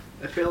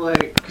I feel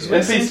like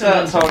If he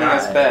starts holding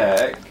us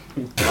back,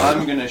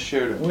 I'm gonna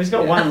shoot him. Well, he's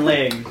got one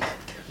leg.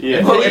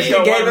 Yeah. Well, He's if you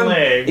got gave one him,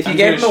 leg. if you I'm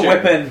gave him a gonna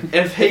weapon,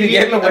 if you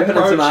gave him a weapon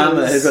and some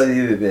armor, approaches- he'd probably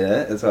do a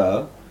bit as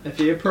well. if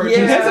he approaches,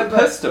 He has a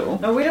pistol.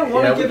 No, we don't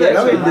want Yeah, to we give gave it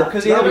to him him a-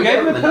 because he We hadn't.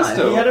 gave him a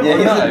pistol. He had a Yeah,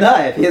 he has a knife.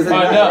 knife. He has a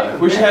I knife. know.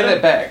 We should have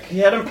that back. He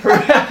hadn't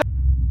proved.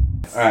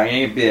 Alright,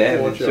 you need beer.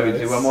 Four Should we do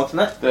choice. one more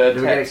tonight? The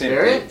Do we get tax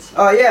experience?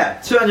 Oh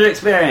yeah, 200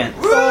 experience.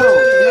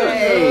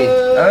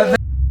 Yay!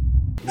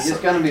 He's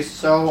just gonna be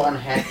so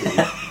unhappy.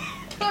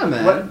 oh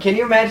man, What, can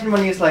you imagine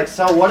when he's like,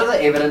 so what are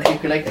the evidence you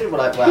collected? We're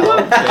like, well,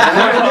 we're in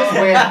this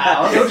weird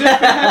house, He'll just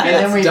be happy and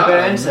then it's we done.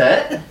 burnt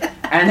it,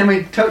 and then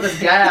we took this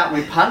guy out and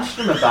we punched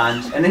him a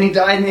bunch, and then he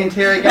died in the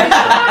interrogation.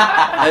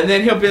 And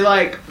then he'll be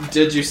like,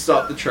 "Did you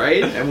stop the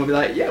trade?" And we'll be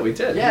like, "Yeah, we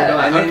did." Yeah, And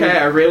we'll be and like, then- okay,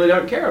 I really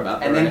don't care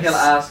about. And the then he'll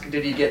rest. ask,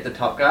 did you get the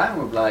top guy? And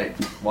we'll be like,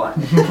 what?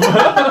 I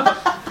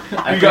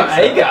You got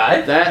think a so.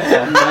 guy? That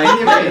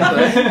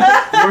amazing.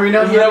 Well, we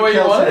know Is he that what you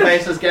killed some wanted?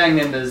 faceless gang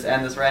members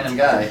and this random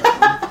guy.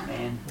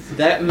 Man.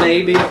 That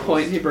may be a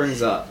point he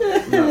brings up.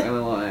 I'm not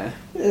gonna lie.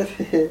 Your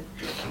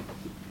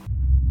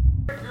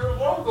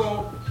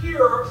logo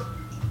here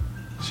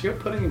Should you go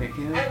putting in a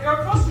hand? and your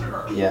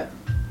customer. Yeah.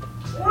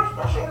 Or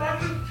special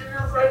mention to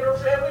your friend or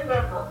family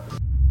member.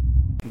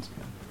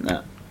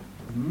 No.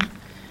 Did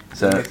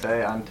So, we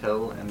say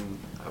until and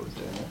I was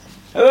doing this?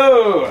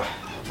 oh,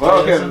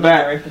 welcome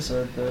back.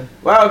 Episode though.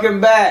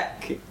 Welcome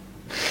back.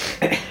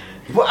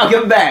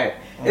 Welcome back.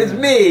 It's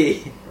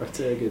me. That's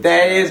a good That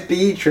start. is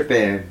B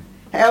Trippin.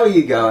 How are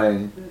you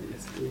going?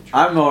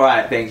 I'm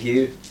alright, thank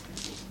you.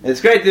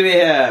 It's great to be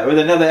here with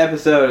another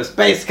episode of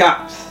Space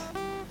Cops.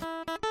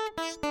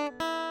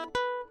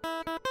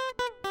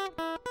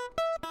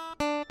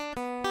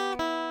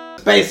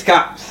 Space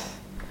Cops.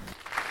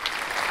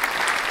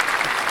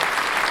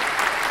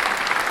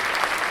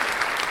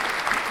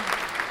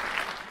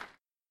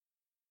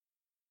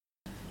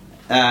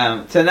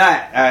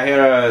 Tonight, our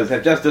heroes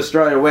have just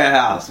destroyed a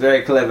warehouse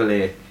very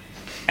cleverly.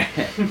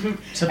 To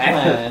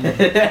plan.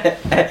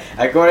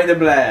 According to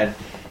plan.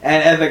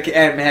 And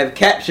have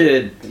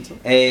captured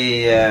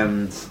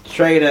a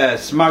trader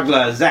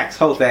smuggler, Zax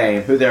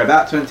Holthane, who they're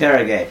about to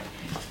interrogate.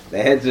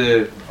 They had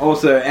to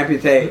also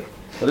amputate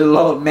little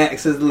old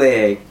Max's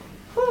leg.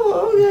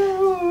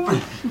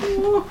 I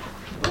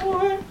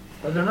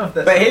don't know if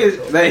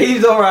that's. But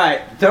he's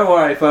alright. Don't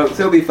worry, folks.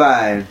 He'll be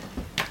fine.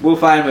 We'll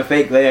find him a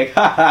fake leg.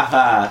 Ha ha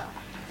ha.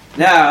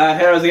 Now, our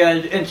heroes are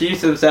going to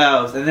introduce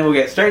themselves, and then we'll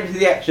get straight into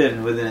the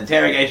action with an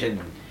interrogation.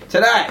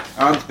 Tonight,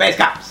 on Space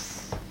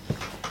Cops.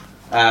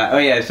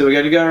 So we're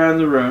going to go around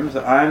the room.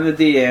 So I'm the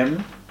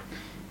DM.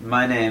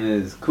 My name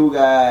is Cool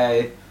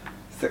Guy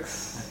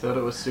 6. I thought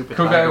it was Super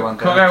Cool Tiger guy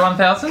 1000.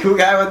 1000? Cool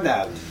Guy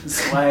 1000.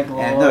 Swag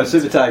Lord. And no,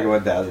 Super Tiger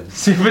 1000.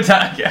 Super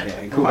Tiger. Yeah,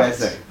 and Cool Guy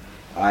 6.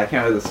 I came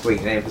up with a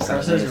sweet name for Chris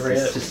something. is It's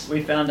really. just-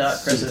 We found out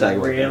Chris Super is Tiger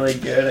really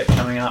good at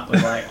coming up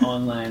with like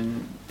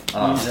online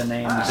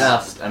usernames.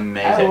 Just I would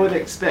amazing.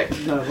 expect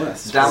no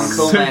less. Dumb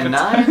Cool Man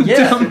 9?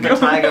 Yeah. Super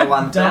Tiger Dumb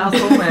 1000.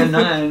 Cool Man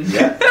 9.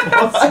 Yeah.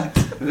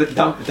 The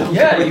dumb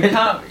Yeah, you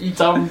can't. You,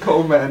 Dumb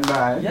Cool Man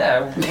 9.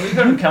 yeah, we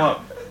couldn't come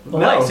up. The No,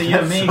 likes of you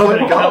and me that's so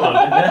couldn't come up dumb.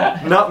 with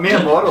that. Not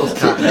mere mortals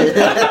can't.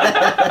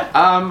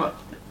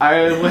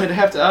 I would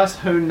have to ask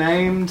who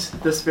named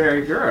this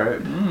very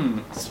group.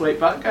 Sweet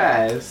butt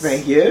guys.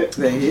 Thank you.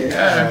 Thank you.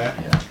 Yeah.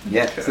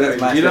 Yeah, so that's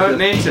my You don't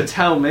special- need to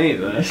tell me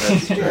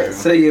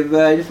this. So you've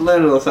just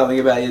learned a little something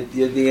about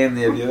your DM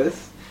there,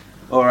 viewers.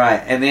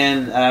 Alright, and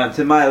then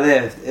to my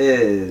left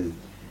is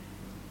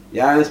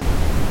Giannis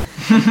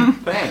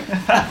Thanks.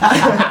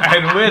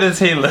 And where does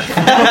he live?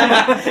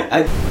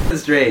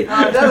 Street.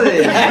 Oh, does he?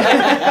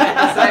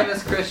 The same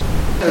as Chris,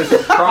 who's a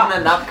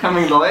prominent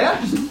upcoming lawyer.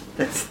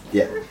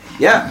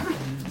 Yeah.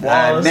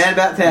 Was. Man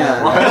about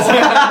town.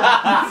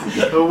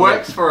 Who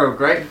works for a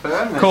great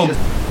firm. that's Cool. just-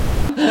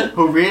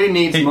 who really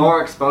needs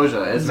more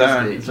exposure as we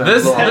speak.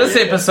 This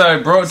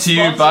episode brought to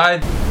you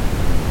by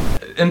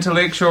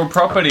intellectual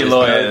property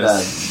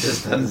lawyers.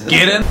 Just does.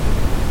 Get in.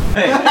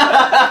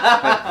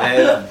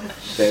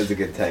 There's a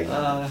good take.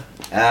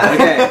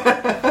 Okay.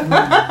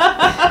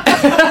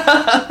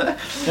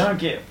 Don't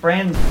get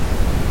friends.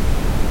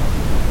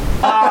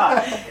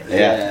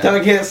 Yeah.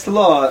 Don't get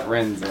slot.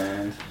 Friends,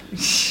 man.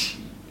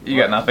 You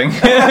got nothing.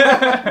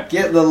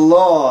 Get the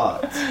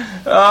lot.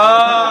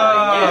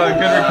 Oh,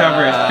 good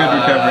recovery. Good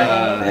recovery.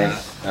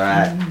 Thanks.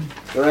 Alright.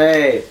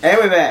 Great. And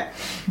we're back.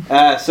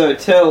 So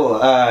Till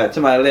to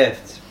my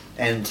left.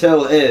 And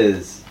Till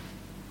is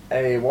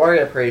A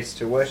warrior priest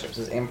who worships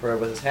his emperor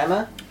with his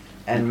hammer,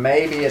 and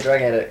maybe a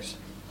drug addict,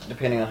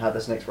 depending on how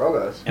this next roll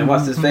goes. and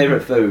what's his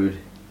favourite food?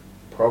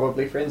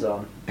 Probably friend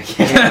zone. Great.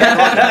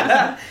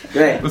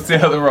 Let's see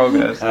how the roll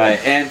goes.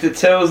 Alright, and to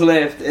Till's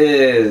left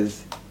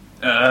is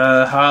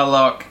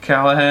Harlock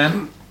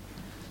Callahan.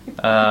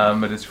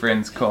 But his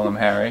friends call him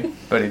Harry,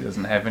 but he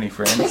doesn't have any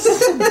friends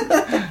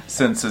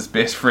since his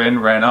best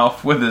friend ran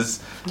off with his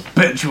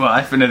bitch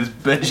wife and his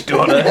bitch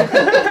daughter.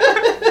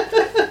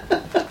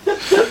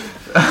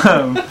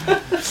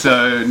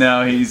 So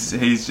now he's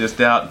just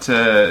out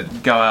to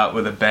go out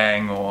with a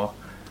bang or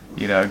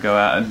go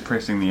out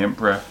impressing the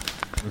Emperor.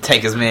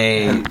 Take as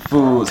many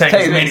fools. Take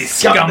as many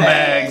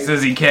scumbags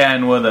as he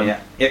can with him.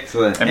 Yeah,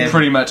 excellent. And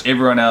pretty much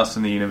everyone else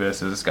in the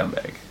universe is a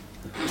scumbag.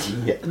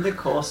 In the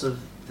course of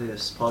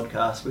this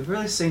podcast, we've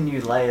really seen new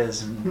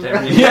layers and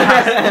everything.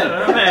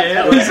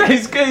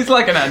 He's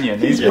like an onion.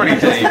 He's pretty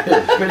deep.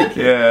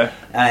 Yeah.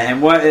 And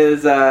what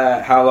is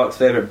Harlock's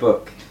favourite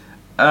book?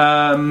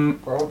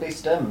 Probably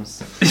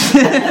Stims.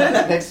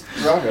 Next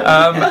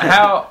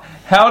Rogo.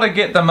 How to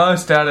Get the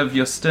Most Out of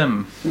Your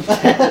Stim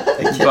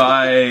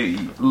by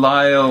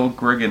Lyle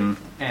Griggin.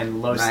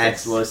 And Low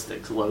Nice.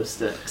 Sticks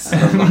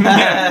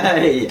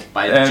Yeah.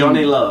 by And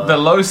Johnny Love. The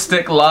Low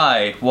Stick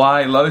Lie.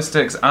 Why low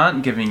sticks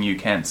aren't giving you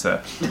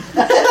cancer.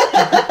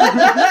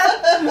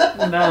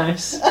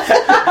 Nice.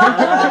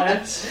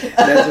 Nice.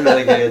 That's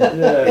really good.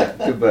 Yeah,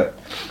 good book.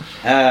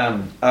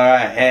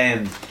 Alright,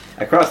 and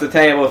across the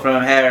table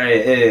from Harry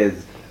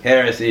is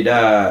Heresy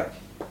Dark.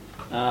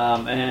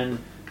 And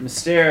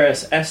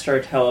mysterious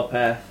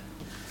astro-telepath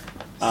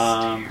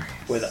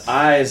with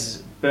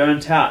eyes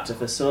burnt out to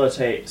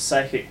facilitate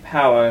psychic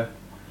power,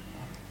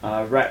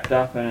 wrapped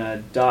up in a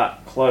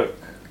dark cloak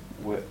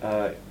with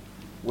a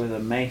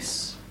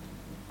mace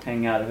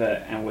hanging out of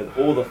it, and with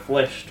all the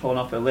flesh torn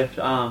off her left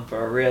arm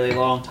for a really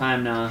long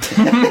time now.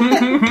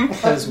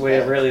 Because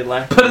we're really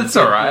lacking. But it's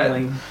alright.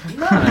 healing.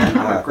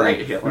 I'm a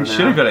great healer We should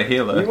have now. got a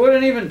healer. You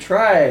wouldn't even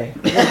try.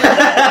 You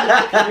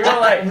were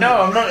like,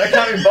 no, I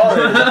can't be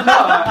bothered.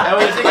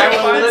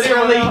 I will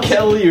literally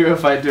kill you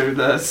if I do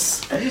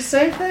this. The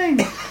same thing.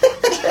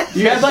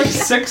 You had like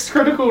 6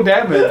 critical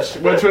damage,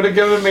 which would have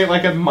given me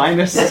like a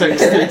minus 60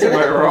 to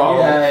my roll.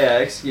 Yeah,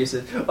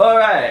 excuses.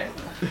 Alright.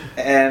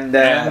 And,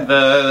 And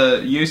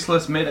the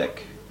useless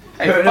medic.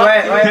 Hey, wait, fuck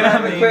I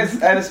you.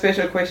 have a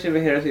special question for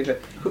Heresy.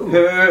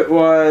 Who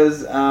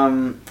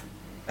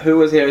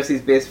was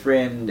Heresy's best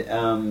friend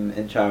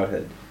in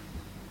childhood?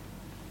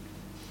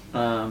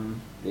 The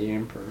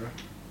Emperor.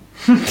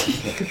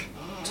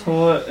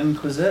 Tor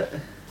Inquisit.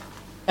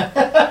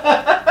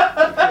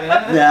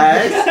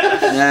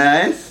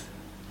 Nice.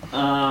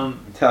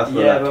 Tell us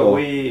Yeah, about but Tor.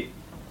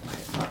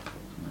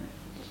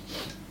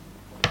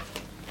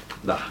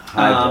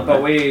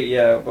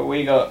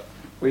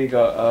 we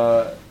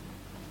got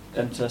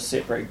into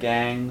separate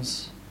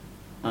gangs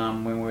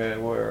when we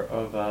were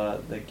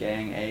of the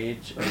gang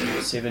age of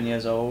 7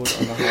 years old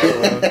on the high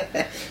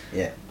road.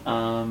 Yeah.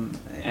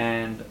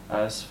 And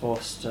I was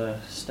forced to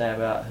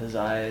stab out his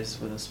eyes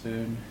with a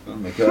spoon. Oh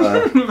my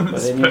god.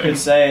 But then you could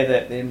say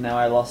that then now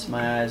I lost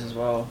my eyes as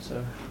well.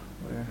 So,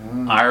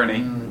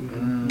 Irony.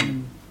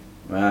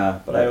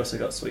 Wow. but I also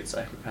got sweet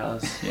psychic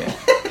powers. Yeah.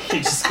 He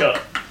just got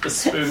a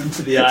spoon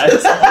to the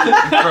eyes.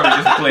 Probably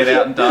just bled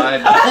out and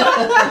died.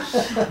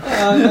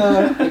 Oh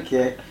no.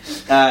 Okay.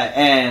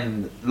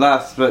 And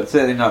last but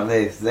certainly not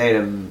least,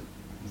 Zetamak?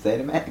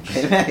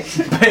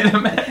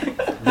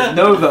 The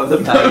Nova of the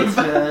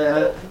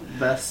Night.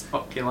 Best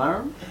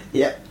Ocularum.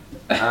 Yep.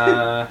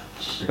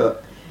 Sure.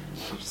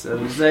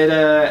 So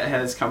Zeta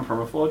has come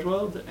from a Forge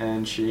World,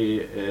 and she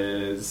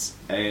is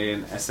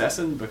an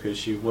assassin because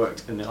she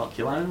worked in the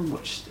Ocularum,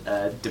 which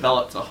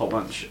developed a whole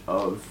bunch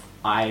of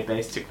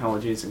eye-based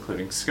technologies,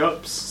 including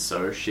scopes.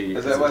 So she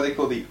Is that why they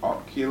call the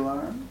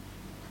Ocularum?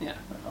 Yeah.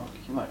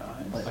 Ocular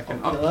eyes. like an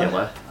Ocular?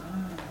 ocular.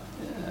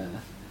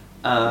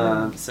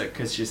 Yeah. So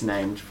because she's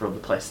named from the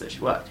place that she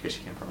worked, because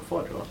she came from a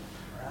Forge World.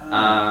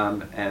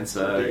 And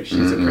so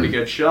she's a pretty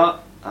good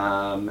shot,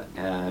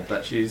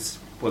 but she's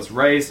was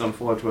raised on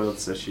Forge World,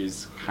 so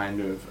she's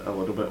kind of a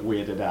little bit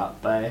weirded out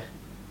by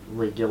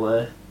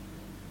regular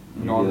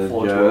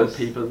non-Forge World Joes.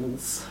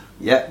 peoples.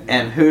 Yep.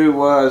 And who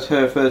was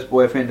her first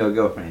boyfriend or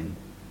girlfriend?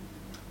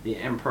 The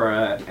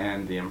Emperor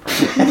and the Emperor.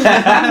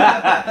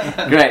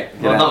 Great.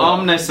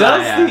 Well, the Does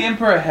Omnissiah. the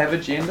Emperor have a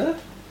gender?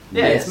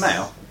 Yeah, Yes. it's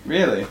male.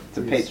 Really? It's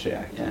a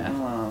patriarch. Yeah.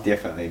 Oh.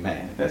 Definitely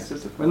man. That's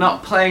just a We're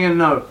not playing in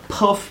no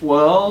puff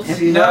world.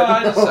 No,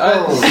 I just...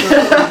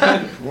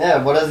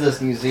 Yeah, what is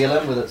this, New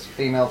Zealand with its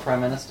female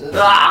prime minister?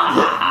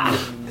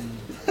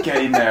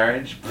 Gay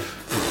marriage.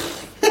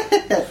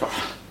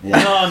 Yeah.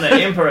 Not on the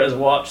Emperor's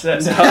watch.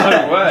 That's No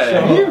Have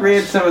way. you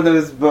read some of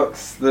those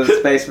books, the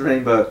Space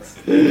Marine books?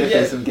 Yeah.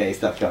 There's some gay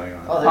stuff going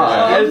on. Oh,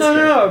 Oh,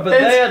 No, but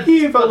they are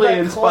heavily but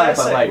they're inspired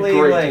by like classically,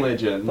 Greek like-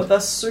 legend. But they're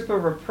super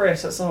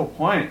repressed. That's the whole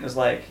point. Is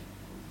like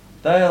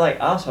they're like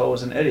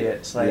assholes and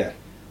idiots. Like Yeah.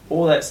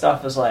 all that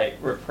stuff is like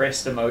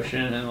repressed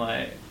emotion and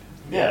like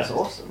Yeah, it's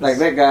awesome. Like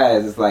that guy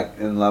is like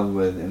in love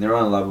with, and they're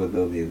all in love with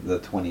the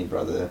 20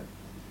 brother.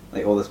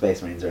 Like all the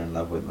Space Marines are in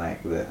love with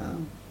like the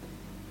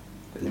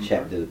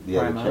chapter, the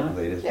other Primarch?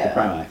 chapter leaders, Yeah. the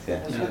Primarchs, yeah.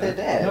 That's what their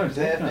dad. No,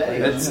 They have definitely.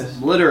 daddies.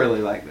 It's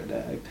literally like the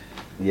dag.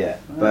 Yeah,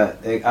 but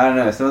I don't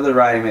know. Some of the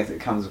writing makes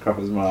it comes across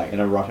as more like an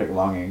erotic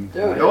longing.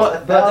 Dude, Like, it's What? a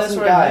But that's thousand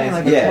what I mean, guys.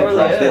 like, it yeah, totally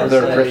like, is.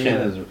 the Like, repression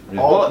is.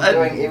 all Well,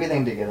 doing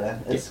everything together.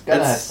 It's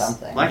gonna have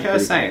something. Like I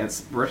was saying,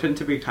 it's written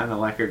to be kind of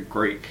like a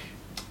Greek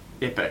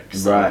epic.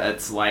 So Right.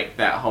 it's like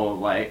that whole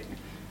like,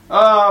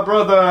 ah,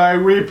 brother, I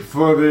weep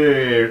for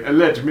thee.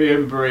 Let me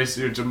embrace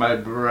you to my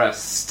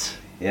breast.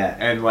 Yeah,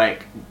 And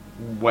like,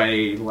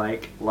 way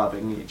like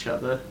loving each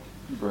other.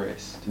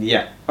 breast.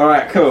 Yeah.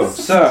 Alright, cool.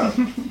 So,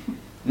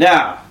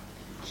 now,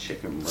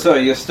 Chicken breast. so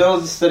you're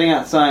still sitting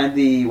outside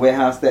the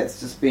warehouse that's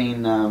just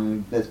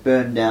been, that's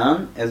burned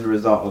down as a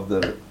result of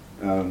the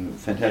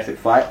fantastic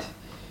fight.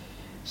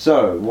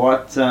 So,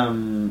 what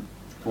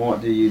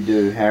do you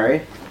do,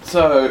 Harry?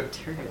 So,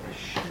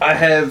 I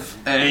have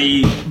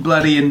a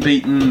bloody and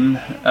beaten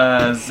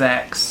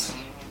Zax.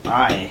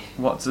 Aye.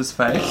 What's his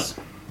face?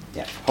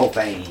 Yeah,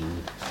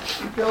 Hopane.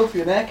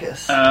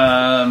 Galifianakis.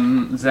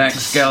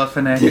 Zax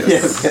Galifianakis.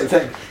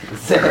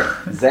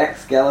 Zach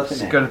He's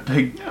Galifianakis. got a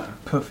big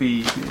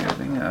puffy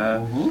thing.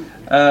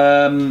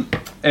 Mhm.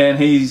 And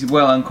he's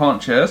well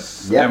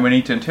unconscious, Yep. and we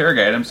need to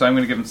interrogate him, so I'm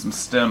going to give him some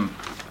stim.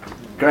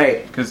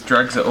 Great. Because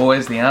drugs are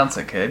always the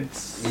answer,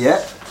 kids.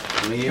 Yep.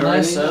 We Can I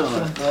already search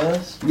know. for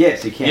those?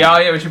 Yes, you can.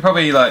 Yeah, we should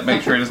probably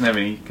make sure he doesn't have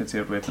any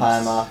concealed weapons.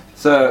 Time up.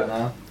 So,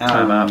 No.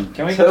 Time up.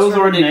 Can we Till's strip him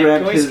already naked?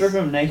 grabbed Can we his... strip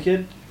him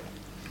naked?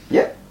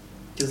 Yep.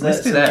 Because Let's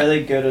that's do a that.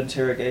 really good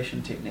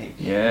interrogation technique.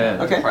 Yeah.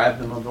 Okay. Deprive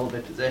them of all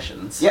their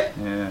possessions. Yep.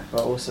 Yeah.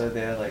 But also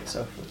they're like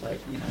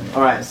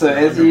Alright, so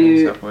as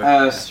you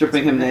are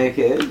stripping him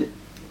naked,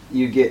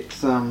 you get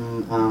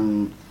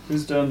some,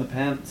 Who's doing the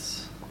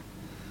pants?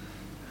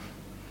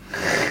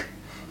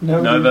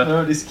 Nova.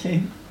 Nobody's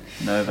keen.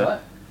 Nova.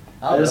 What?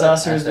 I just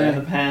asked who was Okay.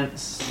 doing the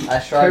pants. I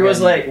shrug. Who was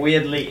and- like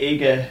weirdly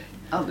eager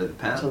I'll do the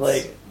pants. to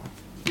like.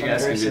 you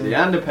guys can do undress the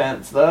him.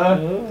 underpants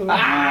though. Oh.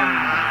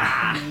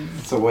 Ah!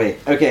 So wait.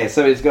 Okay,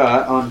 so he's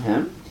got on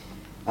him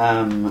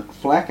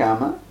flak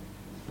armor,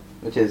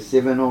 which is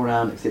 7 all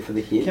round except for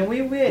the head. Can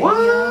we wear What?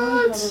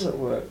 How does it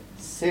work?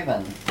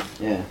 7.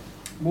 Yeah.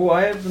 Well,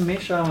 I have the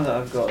mesh armor that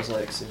I've got is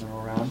like 7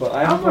 all round, but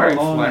I I'm haven't wearing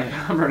got on black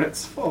it. armor and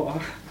it's 4.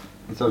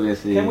 It's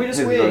obviously. Can we just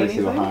his is wear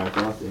obviously the anything? higher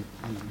quality.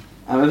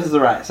 If this is the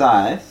right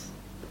size,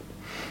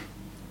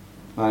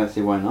 I don't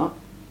see why not.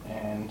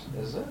 And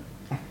is it?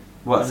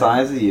 What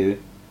size are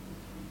you?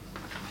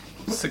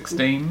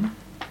 16.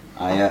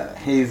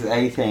 He's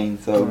 18,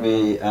 so it'll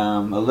be a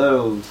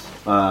little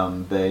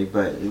big,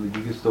 but you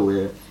can still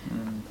wear it.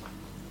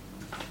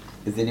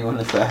 Is anyone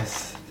a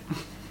size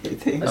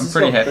 18? I'm It's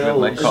pretty got happy with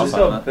build. my It's cop just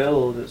armor. got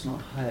build, it's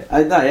not height.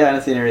 I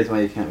don't see any reason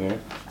why you can't wear it.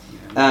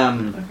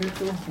 Okay,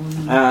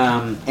 cool.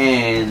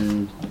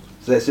 And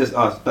so it's just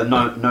but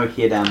no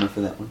head armor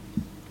for that one.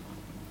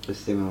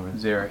 Just 7 all round.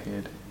 0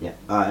 head. Yeah,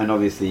 and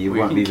obviously you We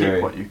won't can be keep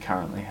very. what you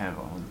currently have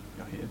on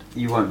your head.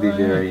 You won't be Oh, yeah.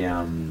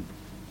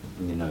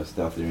 very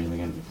stealthy or anything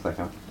in Black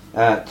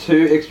Armor.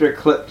 2 extra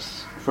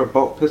clips for a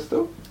bolt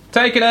pistol.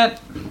 Taking it!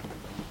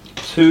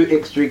 2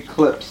 extra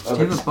clips of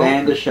Do you have a bolt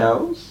expander pistol?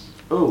 shells.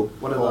 Oh,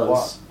 what are For those?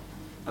 what?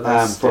 Are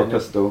those For a standard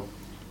pistol.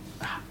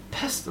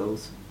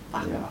 pistols?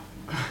 Fuck Yeah. off.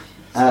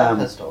 It's not Um,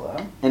 a pistol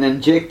though. An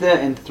injector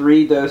and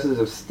 3 doses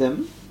of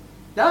stim.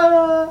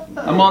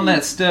 I'm on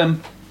that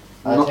stim.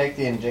 I Mo- take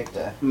the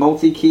injector.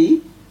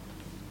 Multi-key.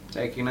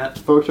 Taking it.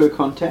 Photo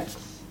contacts.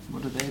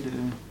 What do they do?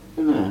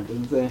 I don't know,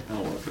 doesn't say.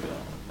 I'll work it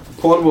out.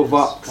 Portable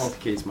box.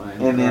 Multi-key's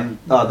mine. And then,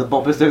 the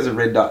bolt pistol has a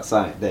red dot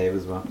sight, Dave,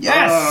 as well.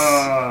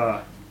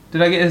 Yes!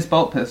 Did I get his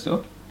bolt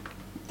pistol?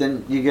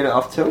 Didn't you get it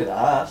off Good tilt?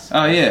 ask.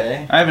 Oh yeah.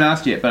 Okay. I haven't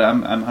asked yet, but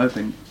I'm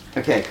hoping.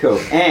 Okay, cool.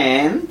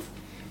 And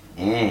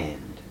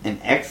an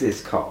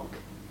access cog.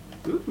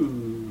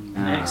 Ooh.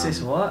 An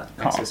access what?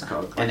 Access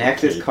cog. An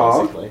access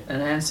cog. basically.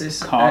 An access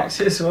Cock.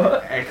 access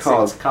what?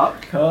 Access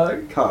cock.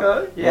 Cog.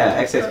 Cog. Yeah,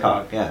 access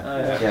cog. Oh,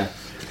 Yeah, yeah.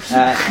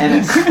 yeah. And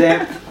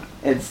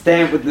it's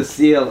stamped with the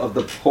seal of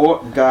the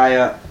Port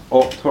Gaia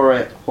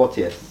Auctore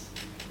Hortius.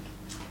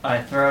 I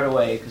throw it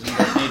away because we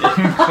don't need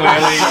it.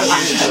 Clearly.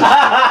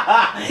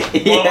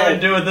 What do I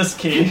do with this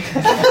key?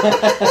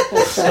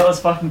 Still his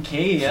fucking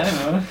key, I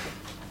don't know.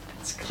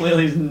 It's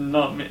clearly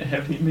not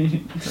have any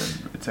meaning.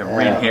 It's a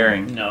red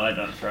herring. No, I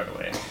don't throw it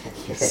away.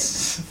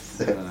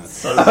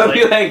 So I'll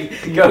be it's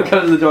like, go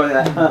to the door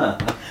like, huh.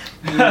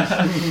 like,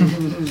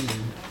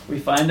 we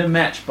find a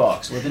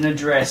matchbox with an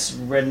address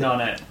written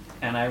on it,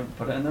 and I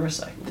put it in the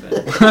recycle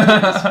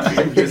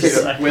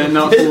bin. We're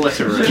not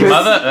literate.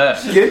 Mother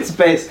Earth. Good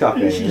space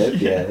cocking.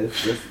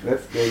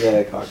 That's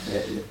good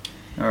cockpit.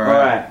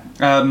 Alright.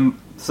 Alright,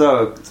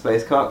 so,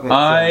 space cock,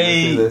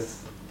 let's do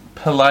this.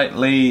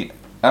 Politely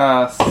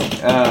ask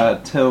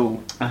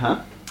Till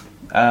Uh-huh.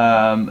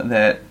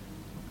 that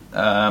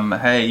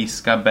hey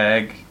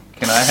scumbag,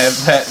 can I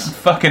have that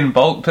fucking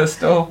bolt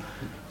pistol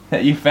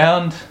that you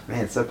found?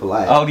 Man, it's so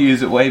polite. I'll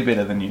use it way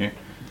better than you.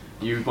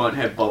 You won't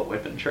have bolt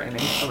weapon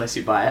training unless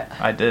you buy it.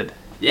 I did.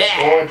 Yeah!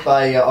 Forward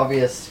by your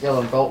obvious skill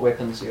in bolt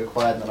weapons you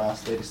acquired in the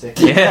last 30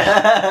 seconds. I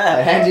Yeah.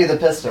 hand you the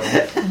pistol.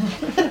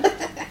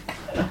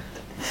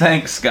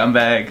 Thanks,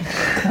 scumbag.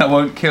 I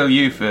won't kill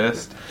you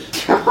first.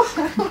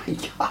 Oh my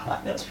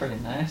god. That's pretty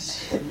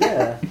nice.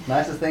 Yeah,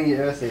 nicest thing you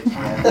ever said to me.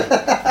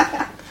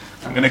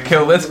 I'm gonna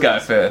kill this guy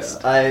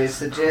first. I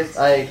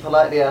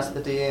politely ask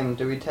the DM,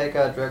 do we take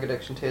our drug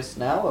addiction test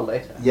now or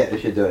later? Yeah, we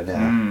should do it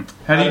now.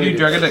 How do you do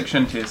drug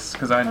addiction tests?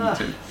 Because I need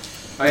to.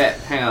 Oh yeah,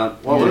 hang on.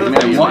 Yeah,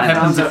 What what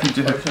happens if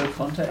you do? Photo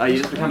contact. Oh, you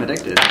just become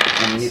addicted.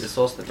 And you need to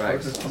source the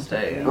drugs on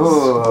stage.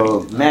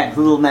 Oh,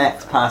 little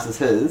Max passes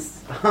his.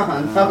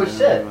 Oh, no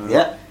shit.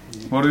 Yep.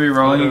 What are we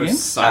rolling Photo again?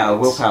 sight.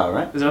 Willpower,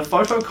 right? Is it a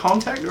photo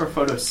contact or a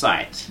photo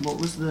sight? What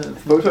was the?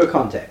 Photo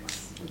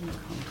contacts.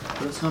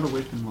 But it's not a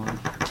weapon one.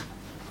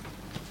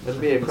 It'll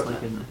be It's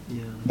equipment. like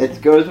yeah.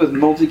 It goes with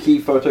multi-key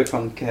photo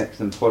contacts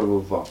and portable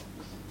vox.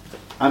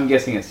 I'm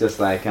guessing it's just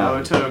like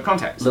Photo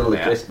contacts. little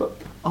there. address book.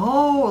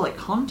 Oh, like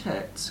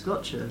contacts.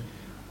 Gotcha.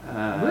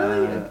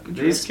 Really? A These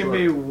dress can book.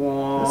 be That's a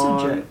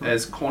worn jackpot.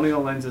 as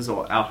corneal lenses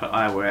or outer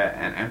eyewear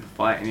and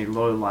amplify any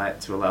low light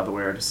to allow the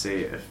wearer to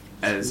see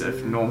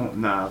if normal.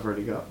 Nah, I've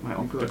already got my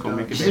You've got optical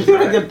dark. Did you mechanism. feel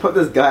like right? they put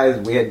this guy's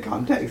weird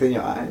contacts in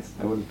your eyes?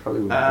 I wouldn't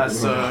probably. Wouldn't.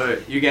 So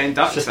you gain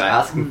dark Just sight.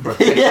 asking for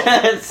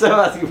yeah, it's so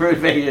asking for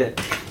information.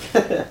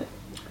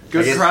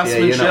 Good I guess,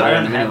 craftsmanship. yeah, I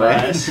you're don't not have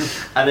anyway.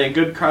 eyes. Are they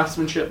good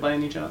craftsmanship by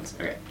any chance?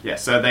 Okay. Yeah.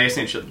 So they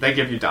essentially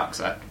give you dark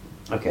sight.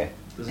 Okay.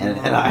 Does And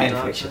anyone an have eye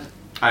dark infection. sight?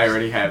 I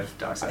already have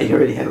dark sight. You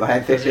already have eye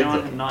Does infection.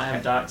 anyone not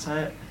have dark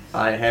sight?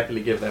 I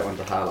happily give that one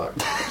to Harlock.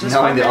 Just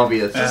Knowing the fucking-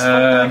 obvious.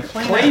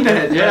 Clean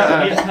it,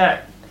 yeah. Mid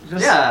pack.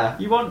 Just, Yeah.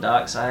 You want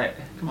dark sight?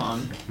 Come on.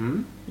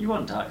 Hmm? You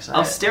want dark sight?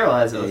 I'll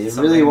sterilize it. Yeah, with you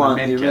something really in want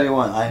the you med really kit.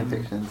 want eye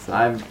infection. So.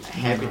 I'm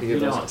happy to You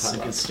give know those what's to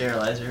a good Harlock.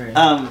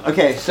 sterilizer?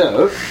 Okay,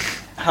 so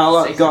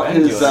Harlock got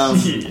his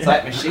It's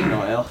like machine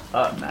oil.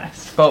 Oh,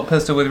 nice. Bolt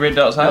pistol with red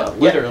dot sight.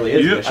 Literally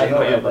is Yeah. machine I thought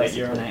you oil. had like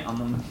urinate on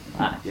them.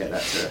 Ah. Yeah,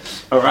 that's it.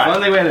 Alright. If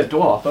only we had a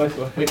dwarf. Both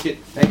were. They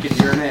could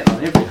urinate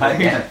on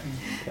everything. Yeah,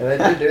 they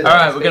do that,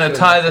 Alright, we're gonna especially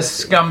tie in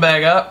this the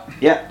scumbag up.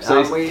 Yeah.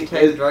 So we he's-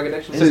 take drug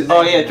addiction? so-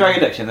 oh yeah, drug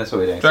addiction. That's what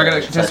we're doing. Drug So-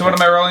 addiction test. So what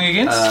am I rolling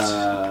against?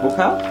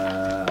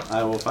 Willpower?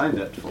 I will find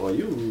it for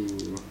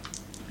you.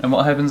 And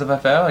what happens if I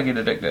fail? I get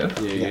addicted.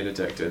 Yeah, you Yeah. get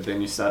addicted.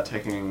 Then you start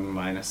taking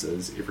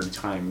minuses every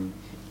time,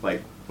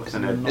 like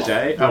within You're a not-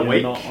 day, you're a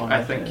week. not on I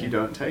it, think yeah. you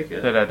don't take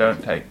it. That I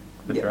don't take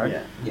the Yeah, drug.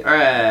 yeah.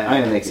 Alright, I'm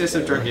gonna make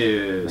excessive it drug like,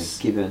 use.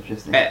 keep it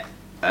interesting.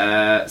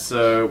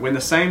 So when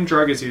the same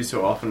drug is used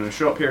too often in a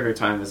short period of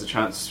time, there's a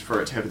chance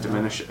for it to have a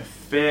diminished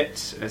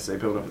effect as they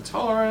build up a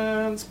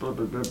tolerance. Blah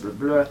blah blah blah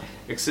blah.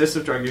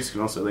 Excessive drug use can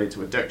also lead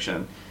to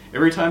addiction.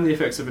 Every time the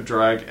effects of a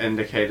drug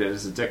indicated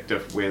as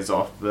addictive wears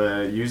off,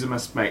 the user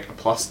must make a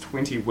plus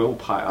 20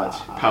 willpower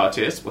power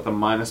test with a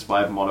minus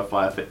 5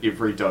 modifier for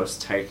every dose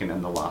taken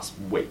in the last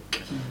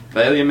week.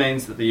 Failure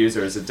means that the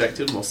user is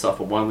addicted and will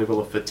suffer 1 level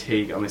of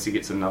fatigue unless he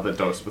gets another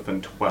dose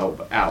within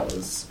 12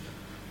 hours.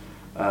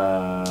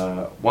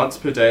 Once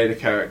per day, the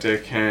character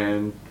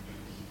can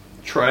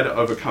try to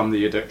overcome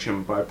the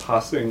addiction by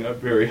passing a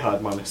very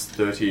hard minus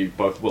 30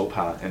 both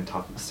willpower and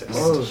toughness test.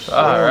 Oh,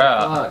 Far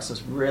out. fuck, so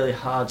it's really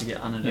hard to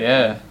get unaddicted.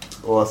 Yeah,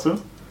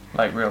 Awesome.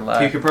 like real You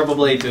life. could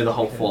probably do the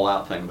whole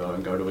Fallout thing though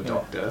and go to a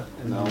doctor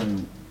and they'll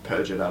Mm.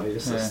 purge it out of your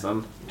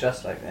system.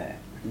 Just like that.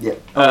 Yep.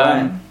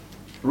 Alright.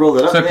 Roll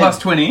it up. So then. plus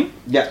 20.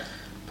 Yeah.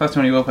 Plus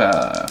 20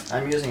 willpower.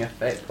 I'm using a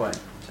fate point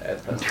to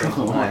add plus Oh,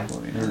 29.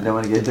 You don't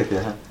want to get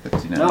addicted, huh?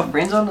 59. No,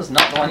 friend zone is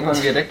not the one you want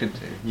to be addicted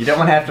to. You don't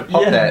want to have to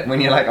pop Yeah. that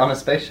when you're like on a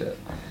spaceship.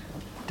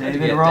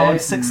 David Yeah, rolled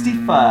Dave.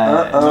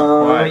 65.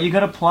 Uh-oh. But you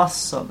got a plus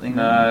something.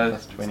 No,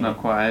 Plus it's 20. not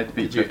quite.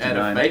 Beat Did you add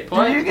a 59. fate Did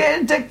point? you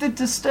get addicted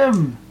to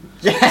stim?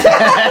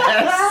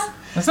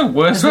 That's the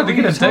worst Is that one to what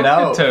get you addicted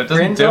No, to. It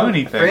doesn't do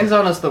anything. Friend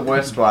zone is the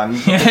worst one.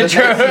 Yeah, Because it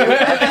true. makes you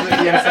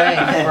absolutely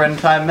insane for an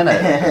entire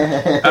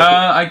minute.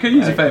 I could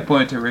use a fate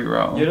point to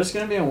reroll. You're just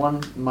going to be a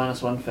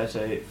 -1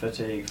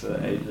 fatigue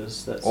for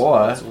ages. That's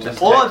Or that's all.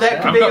 just- Or that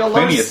could I've be got your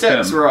plenty low of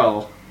six stim.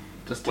 roll.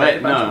 Just Wait, take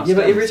a bunch no. of Yeah,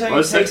 but stuff. every time you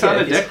Most take six are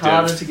it, it's addictive.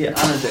 harder to get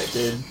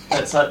unaddicted.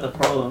 That's like the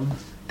problem.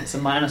 It's a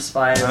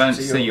 -5. I don't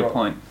to see your roll.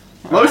 point.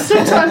 Most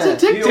six aren't You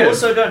addictive.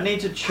 also don't need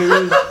to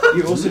choose.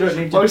 You also don't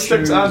need to Most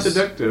choose. six aren't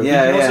addictive.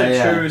 Yeah. You can also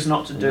yeah. choose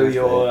not to do That's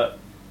your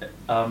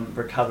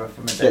recover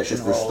from addiction That's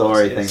just the rolls.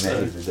 story Yeah, thing so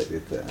that he's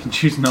addicted to. Can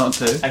choose not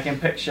to. I can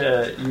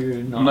picture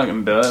you not. I'm not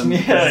going to do it. Yeah,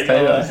 Just you're stay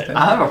on right. stage.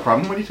 I have a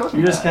problem. What are you talking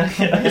You just about?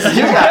 kind of.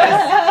 You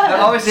guys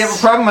obviously have a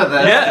problem with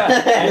this.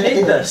 Yeah, I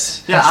need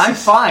this. Yeah, I'm It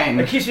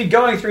fine. keeps me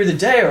going through the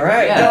day,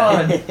 alright? Yeah. Go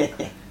on.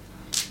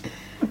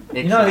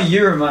 You know who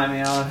you remind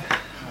me of?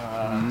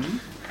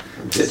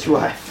 Bitch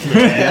wife.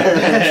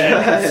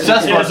 It's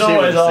just She what was she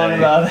always would on say.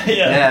 about it.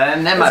 Yeah. Yeah,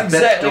 and then my That's bitch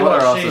exactly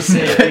daughter what she also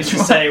said. Used to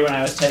say when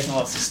I was taking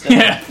lots of stuff.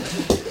 Yeah.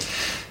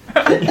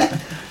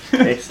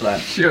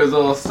 Excellent. She was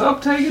all,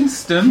 stop taking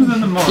stims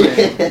in the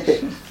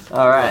morning.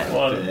 Alright.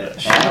 What is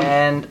it?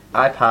 And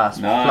I passed.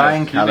 No,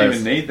 Flying you didn't colours.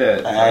 even need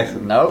that.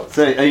 Excellent. Nope.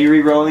 So, are you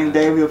re-rolling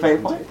Dave with your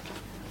fate point?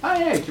 Oh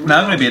yeah. No,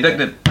 I'm going to be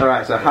addicted.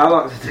 Alright, so how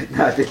long did it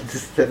not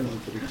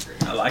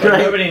I like But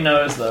Great. nobody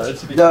knows though.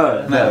 To be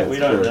No, fair. no, we it's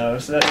don't true. know.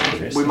 So that's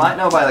interesting. We might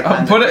know by the I'll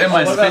kind put of- it in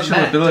my What about special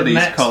Matt? abilities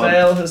Did Max column.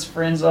 fail his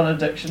friends on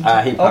addiction? He Oh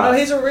no, passed.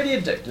 he's already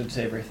addicted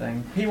to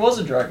everything. He was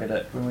a drug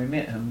addict when we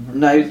met him.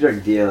 No, he's a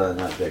drug dealer,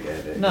 not drug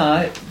addict.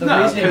 No, the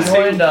No, reason he 'cause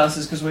joined us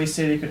is because we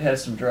said he could have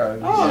some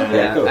drugs. Oh, Yeah,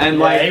 okay, cool. and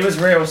Yeah, like he was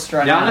real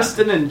strung Giannis out.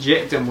 didn't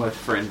inject him with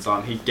friends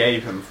on. He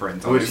gave him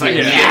friends on. Which He's like, he-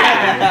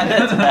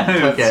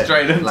 yeah. Took it,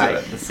 Straight into like,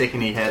 it. the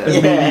second he had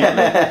it.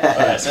 Yeah.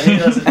 Alright, so he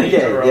doesn't need to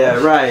Okay, roll. yeah,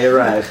 right, you're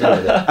right.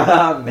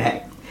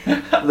 Mac.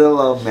 Little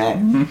old Max.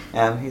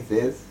 He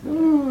says,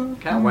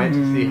 Can't wait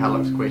to see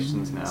Hallock's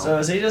questions now. So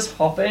is he just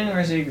hopping, or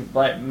is he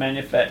like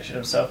manufactured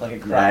himself like a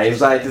 "Nah, crouch?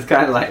 he's like just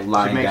kind of like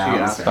lying make sure you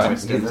down. ask So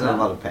questions he's in a now.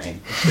 lot of pain.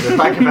 Did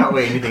I think about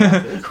where anything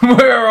else is?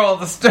 Where are all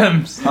the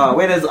stims? Oh,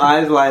 when his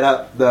eyes light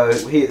up, though,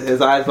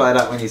 his eyes light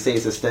up when he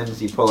sees the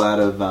stems you pull out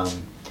of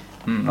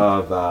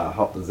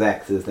Hop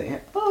Zax's thing.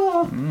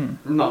 Oh,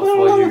 Not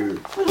for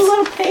you. a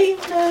little pain.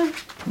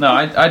 No,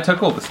 I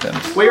took all the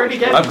stims. We already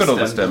gave I've him got all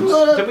the stems.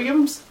 stems. Did we give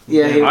him?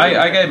 Yeah,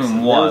 I gave him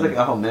That one. was like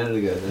a whole minute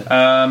ago.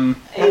 Then.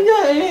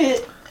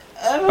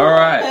 All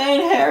right.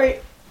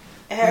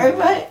 Harry,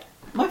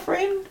 my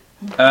friend.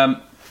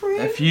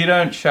 If you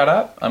don't shut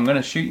up, I'm going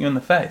to shoot you in the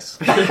face.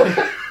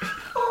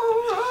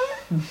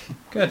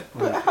 Good.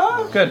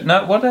 Good.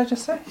 No, what did I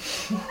just say?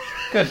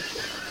 Good.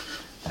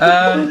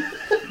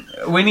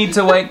 We need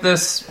to wake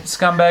this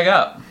scumbag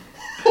up.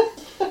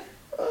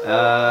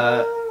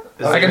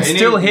 Is I there can any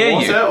still hear you.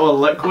 water or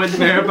liquid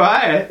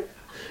nearby?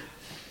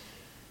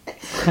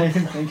 I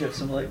can think of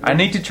some like. I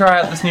need to try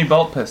out this new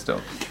bolt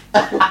pistol.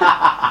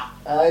 I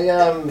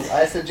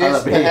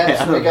suggest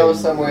perhaps we go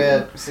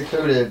somewhere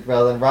secluded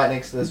rather than right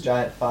next to this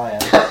giant fire.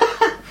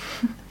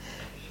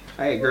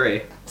 I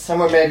agree.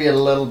 Somewhere maybe a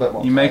little bit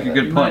more. You make a private.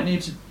 good You might point.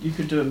 need to. You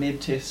could do a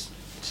med test,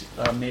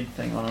 med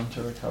thing on him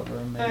to recover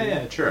him. Maybe.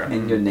 Yeah, true.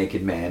 And your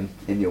naked man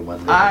in your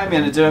one. I'm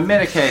gonna do a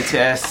Medicaid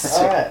test.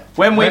 Alright.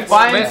 When we Let's-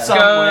 find let's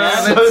somewhere,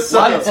 go- let's-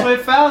 once we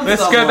found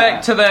Let's somewhere. go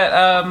back to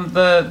that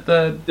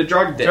the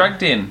drug den. drug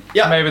den.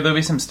 Yeah. Maybe there'll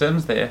be some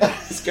stims there.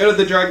 Let's go to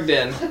the drug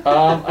den.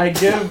 I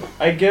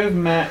give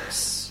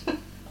Max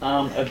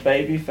a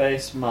baby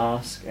face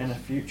mask and a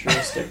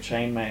futuristic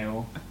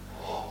chainmail.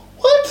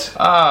 What?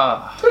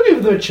 Ah. Don't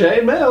give them a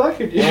chainmail. I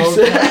could use Well,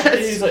 that.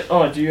 he's like,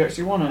 oh, do you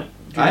actually want it?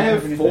 Do you I have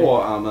anything?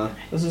 4 armor.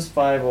 This is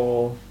 5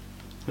 all.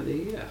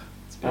 Yeah.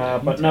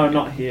 But no,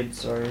 not head.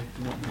 Sorry,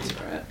 not head.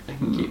 That's alright. I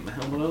can keep my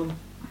helmet on.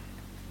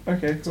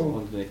 Okay, It's all cool.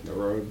 underneath the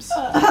robes.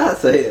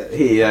 So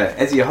he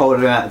as you hold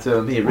it out to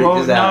him, he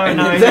reaches Well, out, no, and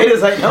no, then he-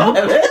 Zeta's like, "No,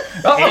 have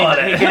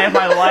it." He can have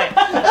my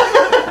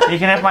light. He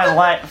can have my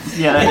light.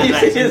 Yeah, You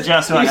that's see his-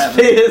 just what you happened.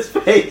 see his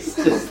face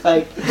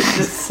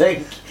just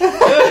sink.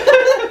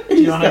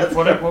 Do you want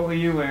to, what were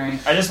you wearing?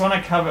 I just want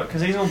to cover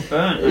because he's all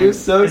burnt. He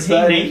was so Is he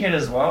excited. naked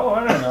as well?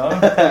 I don't know.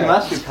 He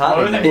must be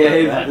partly Oh, naked.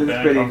 Yeah, he's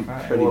Burnt pretty on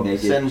fire. pretty Well,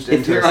 naked. singed He's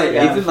into in like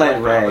a he's in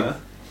like rags.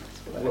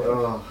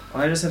 Oh.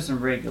 I just have some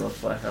regular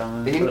flak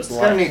armor. but He's it's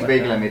gonna light need flak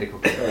regular armor. medical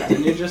care.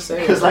 Didn't you just say?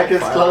 Because like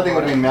his clothing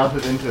would have been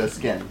melted into his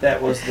skin. That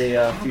was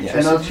the future.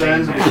 And those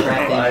burns would be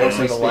cracking I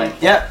also as the we light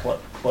speak. Yep. cloak.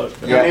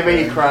 Whenever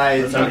he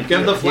cries, Give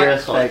you the hear flat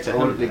his cloak face to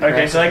him. audibly Okay,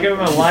 crack. so I give him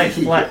a light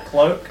black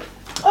cloak.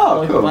 Oh,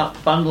 Cloak him cool.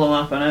 up, bundle him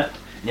up in it,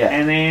 Yeah.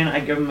 and then I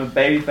give him a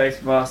baby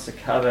face mask to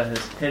cover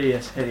his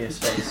hideous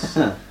face.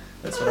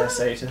 That's what I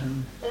say to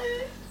him.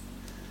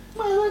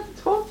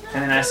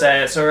 And then I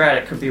say, it's alright,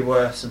 it could be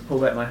worse, and pull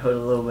back my hood a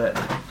little bit.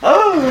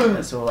 Oh.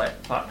 It's all like,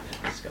 fuck,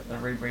 it's got the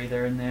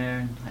rebreather in there,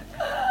 and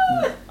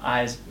like,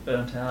 eyes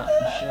burnt out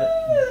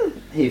and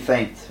shit. He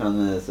faints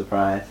from the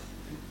surprise.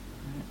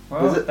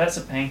 Well, Was it- that's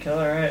a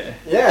painkiller, right?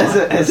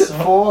 Yeah, is it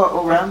 4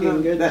 all round?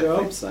 Fucking good that job,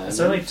 thing? Simon. It's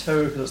only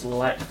 2 because it's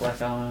light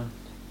black armor,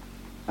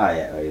 Oh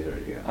yeah, he's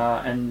already good.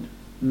 and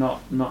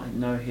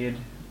no head.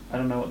 I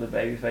don't know what the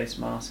baby face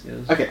mask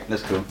is. Okay,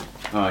 that's cool.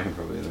 Oh, I can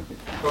probably look at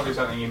Probably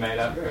something you made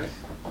up.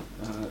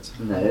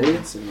 No.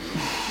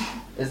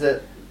 Is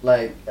it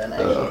like an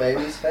actual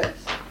baby's face?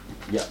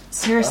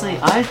 Seriously,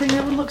 I think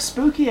it would look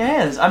spooky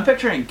as. I'm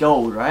picturing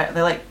gold, right?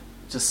 They're like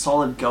just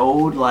solid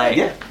gold, like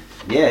Yeah.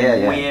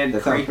 Yeah. weird,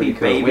 That sounds creepy pretty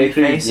cool. baby Weird,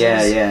 creepy- faces.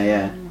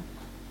 Yeah.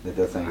 That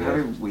does sound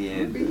very good. weird.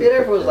 It'd be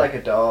better if it was like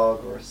a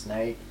dog or a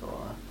snake or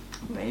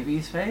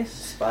Baby's a face.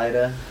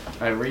 spider.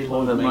 I Or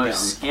reload the my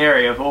most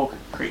scary of all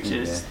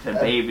creatures, the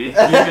baby.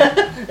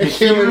 A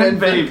human infant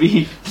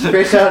baby.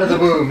 fresh out of the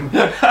womb.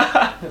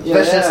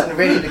 Vicious and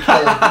ready to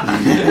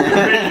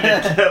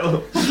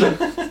kill.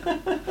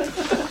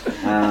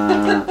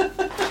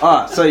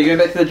 So you're going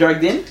back to the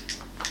drug den?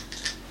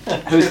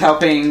 Who's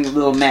helping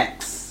little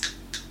Max?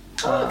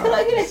 Can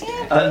I get a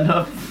hand? I don't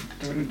know.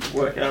 Didn't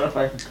work out if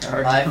I can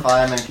carry. I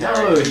fireman No,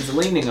 carry. he's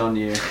leaning on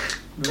you.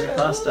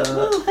 Past No,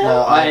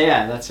 Oh I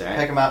yeah, that's right.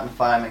 pick him up and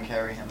fireman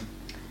carry him.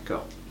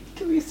 Cool.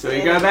 So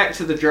we go back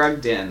to the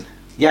drug den.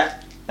 Yeah.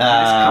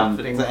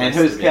 comforting And place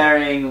who's to be.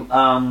 carrying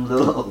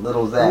little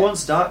Who Zach?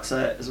 wants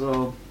Darkseid as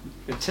well?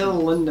 Till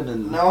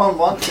Lindemann. No one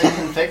wants big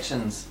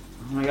infections.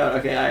 Oh my god,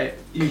 okay,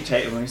 you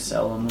take them and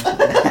sell them.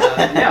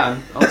 Yeah,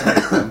 I'll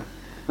take them.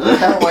 We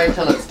can't wait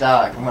till it's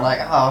dark and we're like,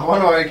 oh, I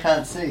wonder why we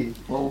can't see.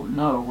 Well,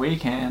 no, we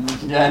can.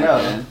 Yeah, I know.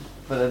 Yeah.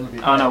 But it'll be.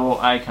 Oh no, well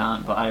I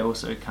can't, but I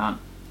also can't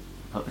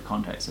put the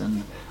contacts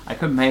in. I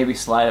could maybe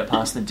slide it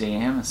past the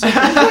DM and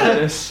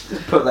see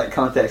Put like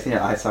contacts in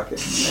your eye socket.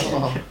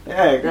 Oh,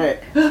 Yeah, great.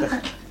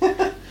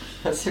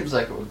 that seems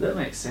like it would be. That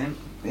makes sense.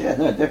 Yeah,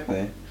 no,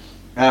 definitely.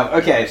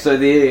 Okay, so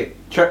the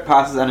trip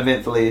passes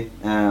uneventfully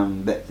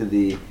back to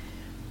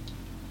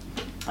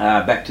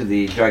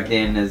the drug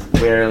den. As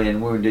wearily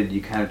and wounded,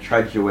 you kind of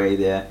trudge your way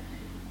there.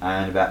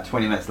 and about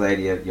 20 minutes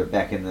later, you're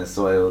back in the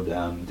soiled,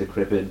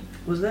 decrepit.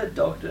 Was that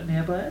doctor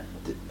nearby?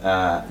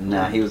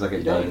 Nah, he was like a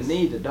You don't dose.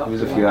 need a doctor.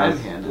 He was a few hours.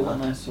 The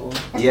one I saw.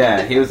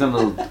 Yeah, he was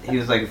he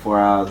was like 4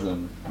 hours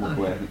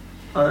away.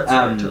 Oh, that's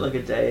right. It took like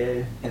a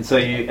day. And so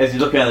as you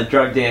look around the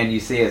drug den, you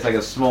see it's like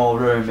a small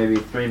room, maybe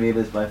 3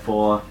 meters by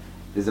 4.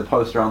 There's a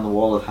poster on the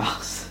wall of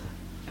house.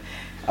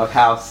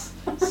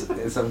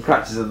 Some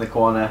crutches in the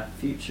corner.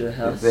 Future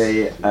house.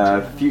 There's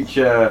a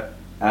future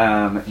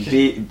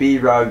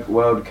B-Rug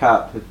World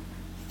Cup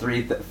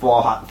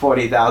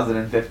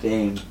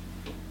 40,015.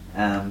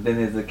 Then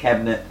there's a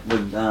cabinet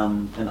with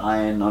an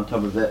iron on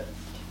top of it.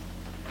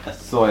 A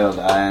soiled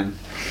iron.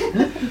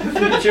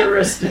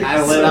 Futuristic.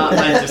 I let out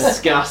my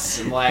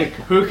disgust and like,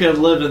 who could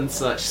live in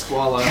such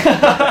squalor?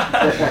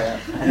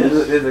 And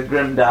there's a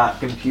grim dark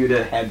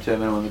computer head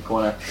terminal in the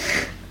corner,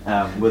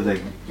 with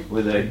a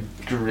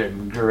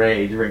grim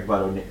grey drink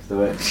bottle next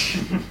to it.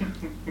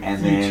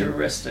 And then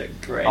Futuristic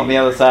grey. on the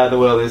other side of the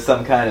world, there's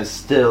some kind of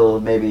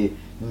still, maybe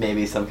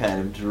some kind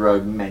of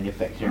drug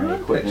manufacturing I'm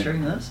equipment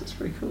picturing this. It's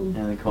pretty cool.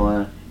 in the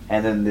corner.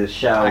 And then there's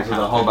shelves with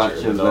a can't whole bunch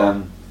picture it at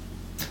all.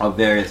 of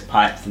various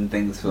pipes and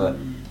things for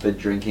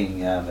drinking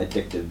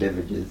addictive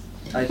beverages.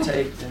 I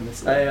take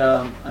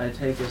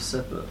a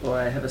sip of, or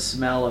I have a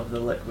smell of the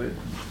liquid.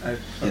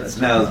 It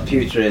smells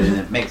putrid and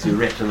it makes you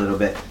retch a little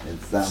bit.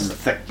 It's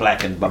thick,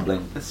 black, and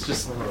bubbling. It's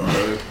just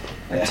I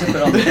tip it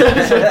on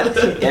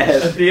the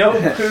Yes. the old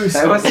poo.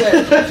 Hey, what's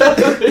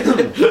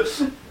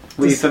that?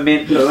 We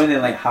ferment poo and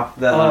then like huff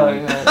the.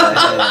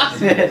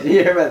 Did you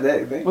hear about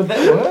that thing? Would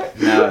that work?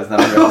 No, it's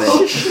not a real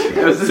thing.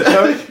 It was a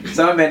joke.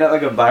 Someone made up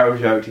like a viral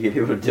joke to get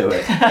people to do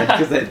it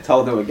because they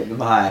told them it would get them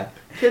high.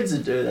 Kids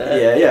would do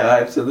that. Yeah,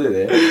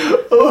 absolutely.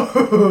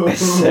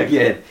 It's so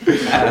good.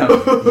 Yeah.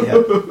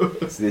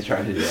 So they're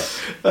trying to do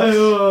it.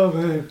 Oh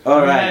man.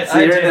 All right, so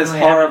you're in this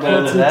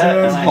horrible,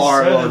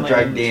 horrible drug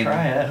Try den.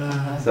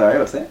 it. Sorry,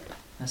 what's that?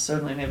 I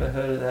certainly never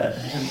heard of that.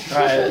 I didn't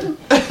try it.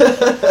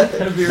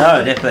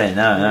 No, definitely,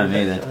 no,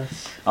 neither.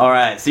 All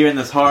right, so you're in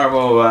this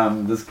horrible,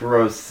 this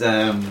gross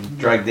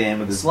drug den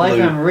with this It's like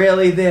blue. I'm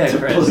really there,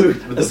 Chris.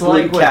 with the It's blue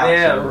like we're couch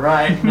there and-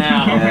 right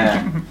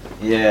now.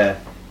 Yeah.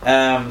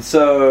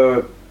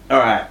 So, all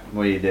right,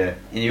 what do you do?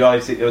 And you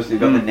obviously got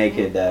the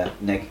naked guy.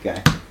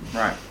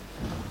 Right.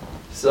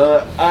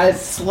 So I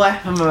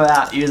slap him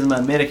about using my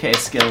Medicaid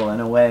skill in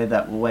a way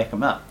that will wake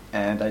him up,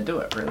 and I do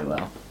it really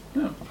well. Do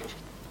you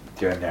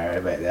want to narrate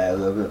about that a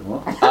little bit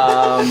more?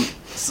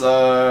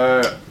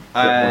 So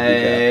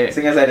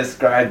Seeing as I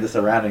described the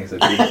surroundings of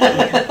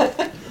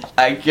people.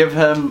 I give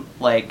him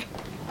like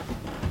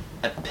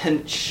a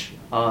pinch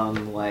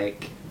on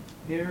like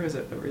here is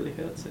it that really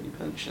hurts that you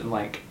pinch and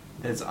like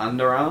his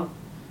underarm.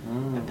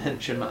 And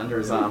pinch him under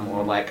his arm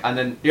or like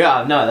underneath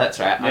that's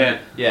right.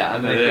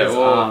 Underneath his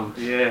arm.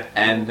 Yeah.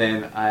 And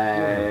then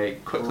I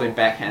quickly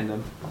backhand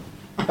him.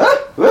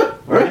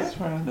 What's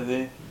right under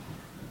there?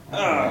 It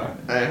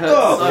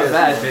hurts so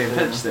bad being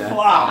pinched there.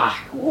 Fuck!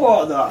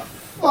 What the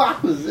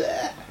fuck was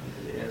that?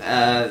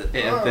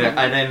 And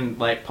I then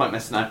like point my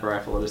sniper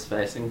rifle at his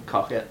face and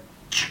cock it.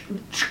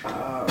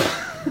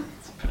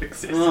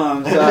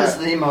 I'm That's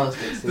sorry. the most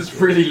excessive. It's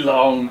pretty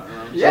long.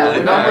 Yeah,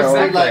 So, no, no,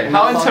 exactly. like,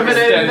 How not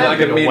intimidating standing that like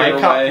be a to meter wake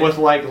away. up with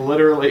like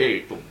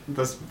literally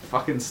this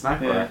fucking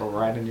sniper Yeah. rifle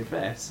right in your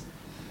face.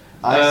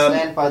 I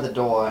stand by the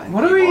door and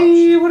What do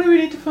keep we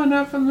need to find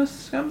out from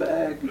this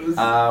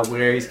scumbag?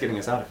 Where he's getting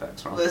his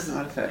artifacts from.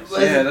 Artifacts.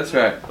 Yeah, that's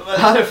right.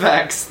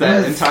 Artifacts,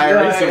 that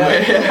entire reason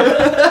we're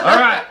here. All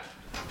right.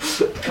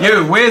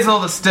 You, where's all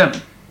the stim?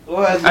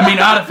 I mean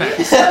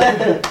artifacts.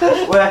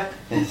 What?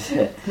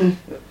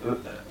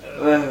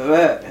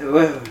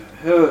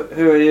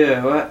 Who are you?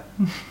 What?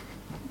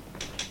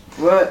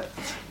 What?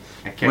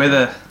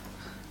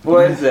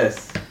 What is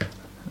this?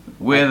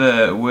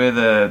 We're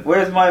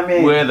Where's my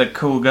meat? the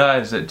cool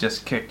guys that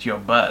just kicked your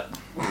butt.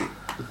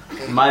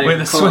 Mighty We're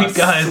the cool, sweet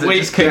guys that sweet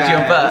just kicked your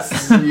butt.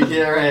 guys. You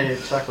hear a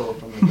chuckle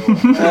from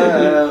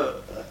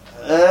the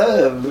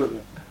door.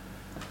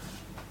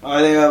 I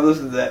think I've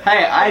listened to that.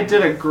 Hey, I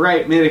did a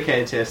great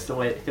Medicaid test to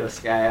wake this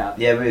guy up.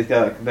 Yeah, but he's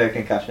got a bit of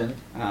concussion.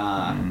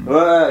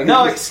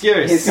 No he's-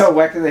 excuse. He's got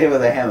whacked in the head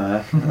with a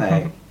hammer,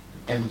 like,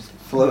 and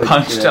fluid.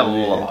 Punched shit a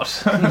everywhere.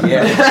 lot.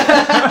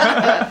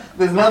 Yeah.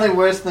 There's nothing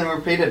worse than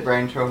repeated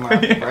brain trauma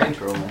after brain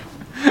trauma.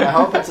 I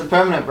hope it's a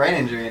permanent brain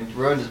injury and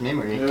ruined his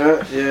memory.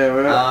 Yeah,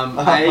 well.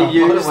 I What a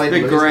used way to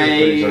the lose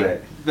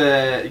grey,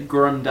 the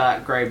grim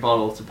dark grey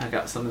bottle to pick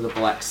up some of the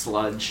black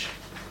sludge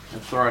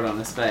and throw it on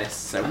his face.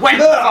 So wake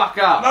the fuck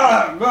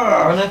up!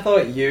 When I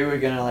thought you were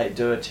gonna like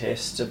do a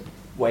test to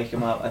wake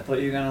him up, I thought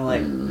you were gonna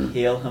like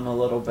heal him a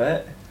little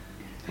bit.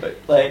 But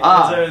like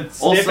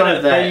there's a also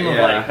definite that, theme of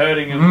yeah. like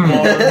hurting him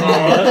more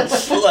and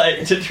more,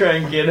 like to try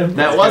and get him.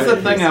 That was the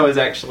thing I was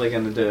actually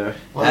going to do.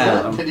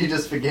 Did you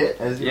just forget?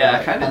 As you Yeah, were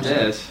I kind of punching?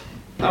 did.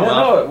 Yeah,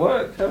 no, it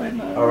worked. I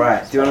mean,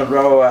 Alright, do you want to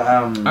roll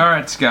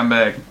Alright,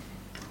 scumbag.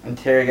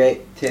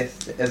 interrogate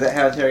test? Is that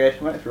how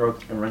interrogation works? Roll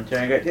an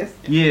interrogate test?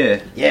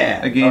 Yeah.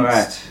 Yeah.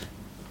 Against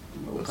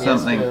He has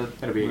something. to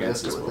Gotta be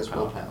against resist it his with his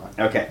willpower.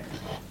 willpower. Okay.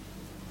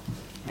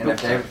 And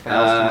if David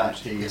fails too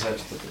much, he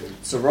hurts the dude.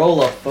 It's a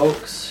roll off,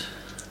 folks.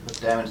 With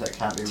damage that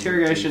can't be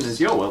Interrogation reduced. is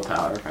your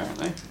willpower,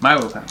 apparently. My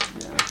willpower.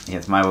 Yeah. Yeah,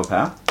 it's my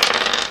willpower.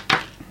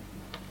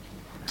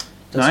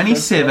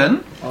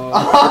 97. Oh,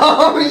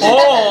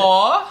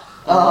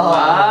 Or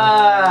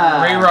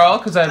Ah! reroll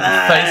because I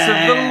have the face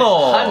of the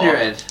law.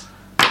 100.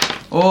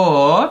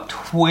 Or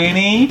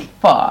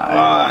 25.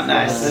 Oh,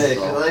 nice. Sick.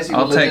 At least you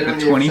I'll take the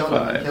legitimately have shot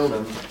him 25. and killed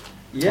him.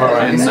 yeah.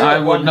 Alright. And you I got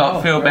would one not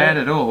health, feel right? bad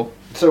at all.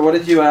 So what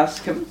did you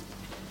ask him?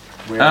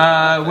 Where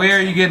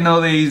are you getting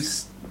all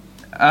these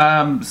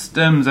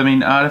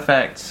stims,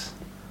 artifacts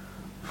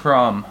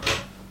from?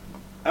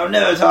 Oh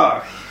no,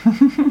 talk.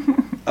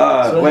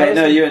 So Wait, how's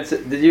no,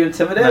 the- did you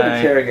intimidate or No.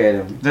 interrogate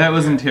him? That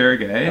was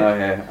interrogate.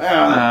 Okay.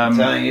 I'm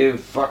telling you,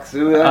 fuck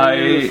who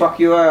the fuck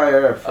you are.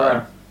 You're a I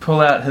fuck.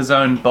 pull out his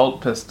own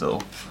bolt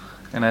pistol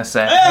and I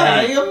say,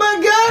 Hey, hey, you're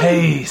my guy.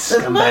 hey, That's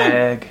mine.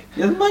 scumbag.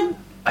 You're my.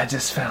 I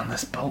just found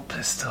this bolt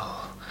pistol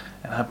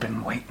and I've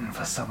been waiting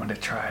for someone to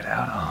try it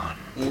out on.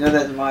 You know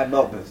that's my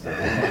bolt pistol.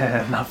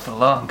 Not for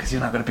long, because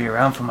you're not going to be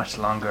around for much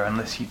longer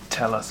unless you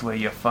tell us where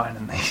you're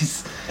finding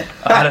these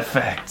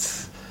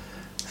artifacts,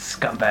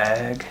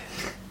 scumbag.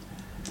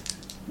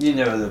 You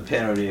know the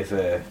penalty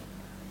for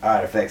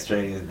artifact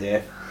straight is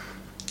death.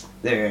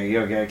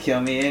 You're gonna kill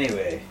me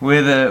anyway.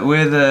 We're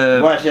the.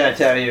 Why should I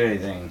tell you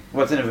anything?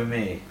 What's in it for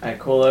me? I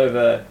call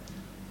over.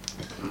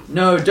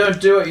 No, don't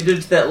do what you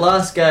did to that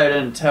last guy. I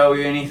didn't tell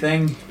you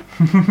anything.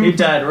 He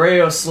died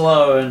real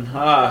slow, and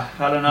I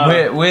don't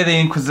know. We're the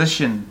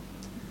Inquisition.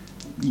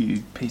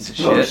 You piece of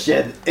shit.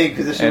 Bullshit.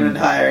 Inquisition And and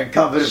hiring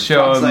competent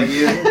show fucks him- like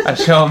you. I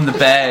show him the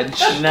badge.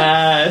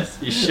 Nice.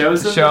 He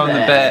shows them Show him the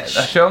the badge.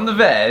 I show him the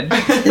badge.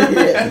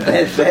 Yeah,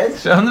 bad.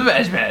 Show him the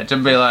badge.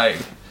 And be like,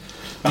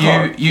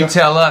 you God.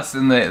 tell us,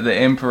 and the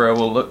Emperor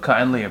will look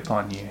kindly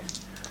upon you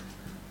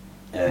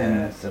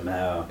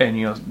Somehow and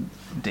your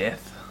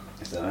death.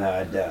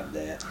 I doubt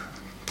that.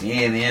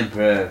 Me and the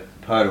Emperor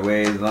parted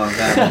ways a long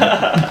time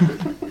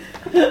ago.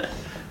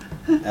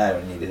 I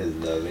don't need his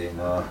love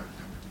anymore.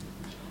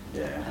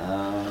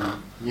 Yeah.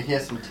 You hear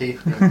some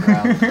teeth being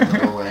ground from the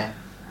doorway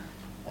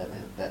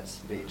at that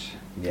speech.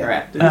 Yeah.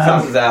 Correct. This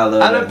is our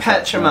love. I'm gonna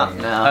patch him up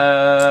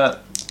now.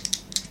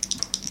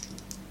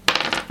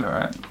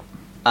 Alright.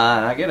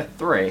 And I get a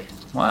 3.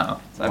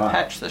 Wow. So I Wow.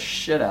 patch the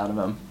shit out of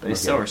him. But he's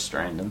Okay. still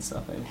restrained and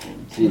stuff.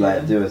 So you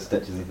like do his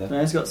stitches and stuff.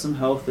 Now he's got some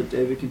health that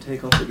David can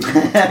take off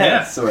again.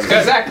 Yeah. Sort of.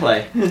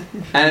 Exactly. And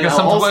got something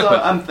to also, work with.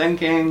 I'm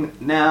thinking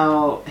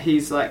now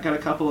he's like got a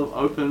couple of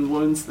open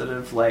wounds that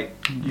have like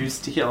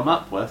used to heal him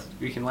up with.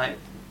 We can like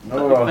put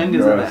Oh, your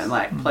fingers in gross. there and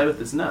like play with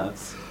his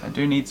nerves. I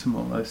do need some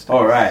more of those.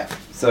 All right.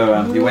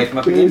 So do you wake him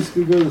up again?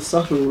 We go the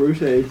subtle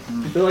route. I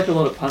feel like a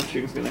lot of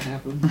punching is going to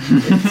happen.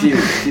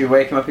 do you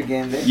wake him up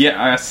again then?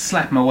 Yeah, I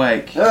slap him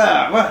awake.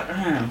 What?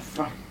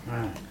 Fuck.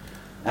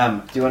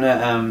 Do you want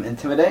to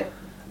intimidate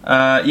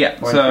Yeah,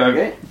 or so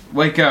interrogate?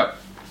 wake up,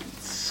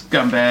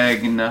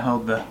 scumbag, and I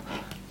hold the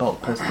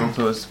bolt pistol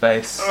to his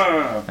face.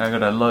 And I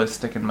got a low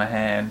stick in my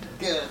hand.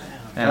 Good.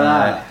 And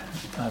I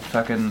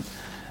fucking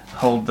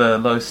hold the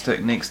low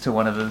stick next to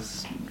one of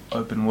his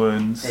open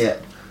wounds. Yeah.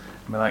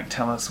 And be like,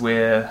 tell us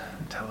where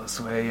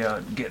you're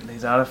getting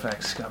these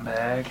artifacts,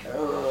 scumbag.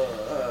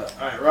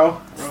 Alright,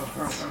 roll.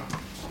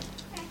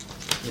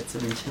 Get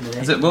some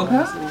intimidation. Is it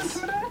willpower?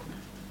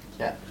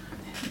 Yeah.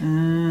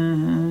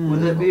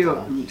 Would that be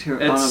your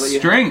It's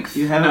Strength.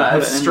 You haven't No, put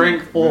it's it in.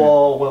 strength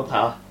or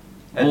willpower.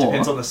 It Or-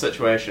 depends on the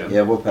situation.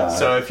 Yeah, willpower.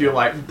 So if you're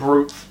like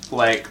brute,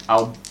 like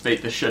I'll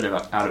beat the shit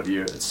out of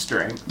you, it's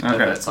strength. Okay.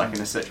 If it's like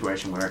in a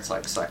situation where it's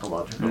like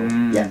psychological,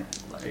 Mm, Yeah.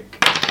 like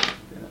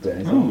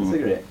Burn Ooh. a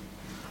cigarette.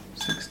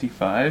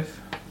 65.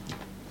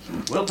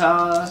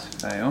 willpower.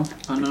 Fail.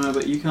 Oh no,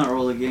 but you can't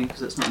roll again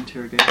because it's not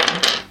interrogation.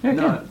 Yeah,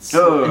 No, yeah. it's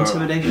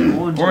Intimidation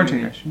or Or interrogation.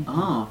 intimidation.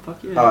 Oh,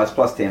 fuck yeah. Oh, it's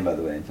plus 10 by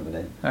the way,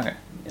 intimidate. Okay.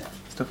 Yeah.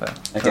 Still fail.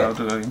 Okay. So I'll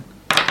do it again.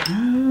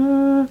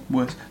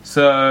 Worse.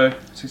 So,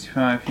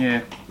 65,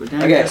 yeah. But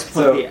then Okay, just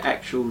put so- the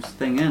actual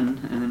thing in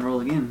and then roll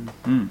again.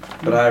 Mm.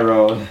 But I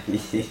rolled.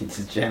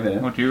 Just jam it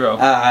in. What do you roll?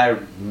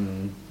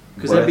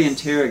 Because that'd be worse.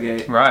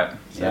 interrogate Right.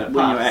 Yeah. when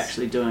you're Pass.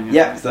 actually doing it.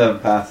 Yeah, right? so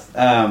pass.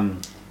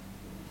 And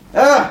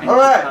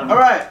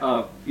Alright.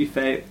 Oh, you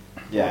fail.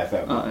 Yeah, I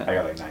failed. Oh, yeah. I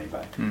got like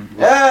 95. Mm.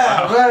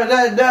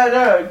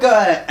 No,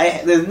 God.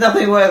 There's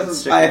nothing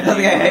worse. I have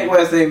nothing I hate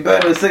worse than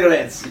burn with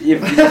cigarettes. You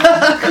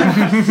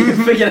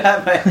figured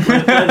out my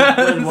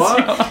When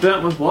what?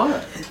 Burnt with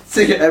what?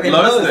 cigarette. I mean,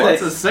 Low those stick.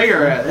 What's things. a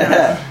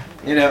cigarette?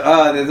 You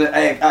know, there's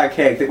an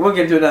okay. We'll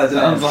get into another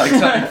time. Sounds like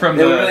something from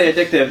They the were really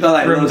addictive, not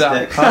like from glow down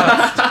sticks.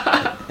 past.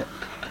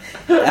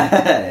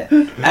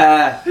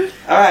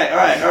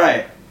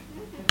 Alright.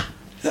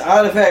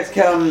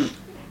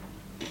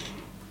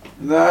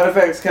 The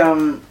artifacts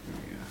come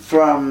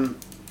from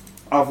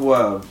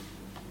off-world.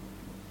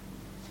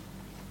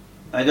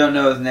 I don't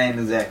know his name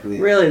exactly.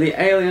 Really,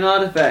 the alien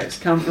artifacts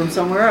come from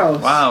somewhere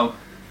else. Wow.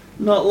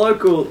 Not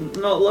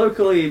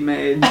locally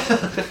made.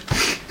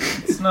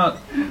 It's not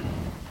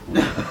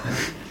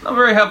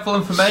very helpful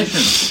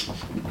information.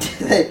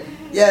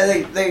 Yeah,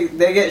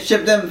 they get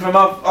shipped in from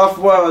off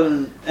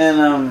world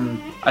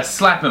and I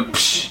slap him.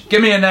 Psh,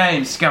 give me a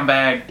name,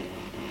 scumbag.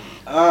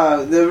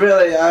 they're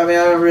really. I mean,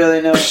 I don't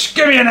really know. Psh,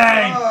 give me a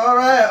name. Oh, all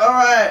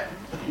right.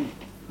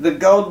 The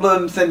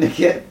Goldblum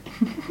Syndicate.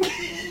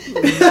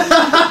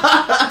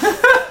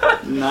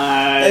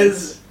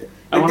 Nice.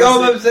 The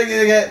Goldblum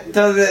Syndicate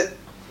tells it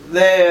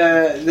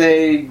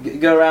they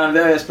go around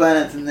various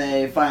planets and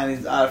they find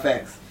these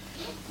artifacts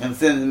and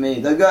send them to me.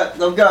 They've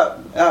got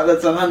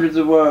outlets on hundreds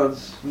of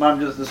worlds. I'm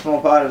just a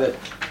small part of it.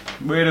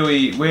 Where do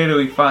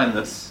we find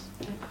this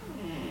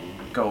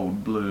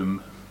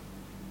Goldblum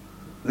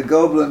The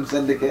Goldblum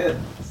Syndicate.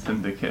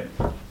 Syndicate?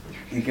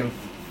 You can.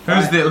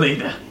 Who's their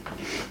leader?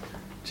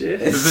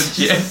 Jeff, Is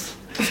it Jeff?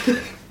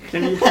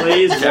 can you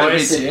please Gotta be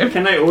voice? Jeff.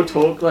 Can they all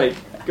talk like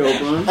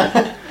Goldblum?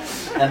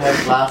 And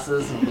have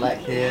glasses and black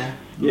hair.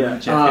 Yeah.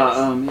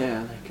 Jackets.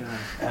 Yeah.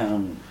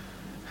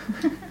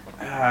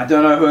 I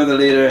don't know who the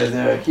leader is.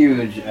 They're a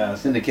huge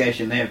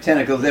syndication. They have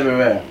tentacles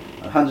everywhere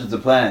on hundreds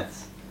of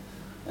planets.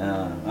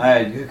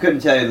 I couldn't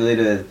tell you the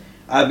leader is.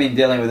 I've been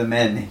dealing with a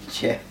man named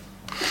Jeff.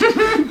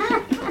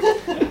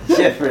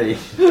 Jeffrey.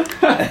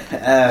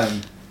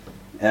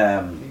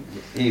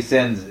 He's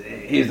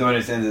the one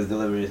who sends his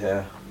deliveries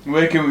here.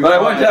 Where can we? But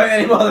I won't tell you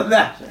any more than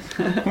that.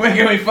 Where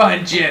can we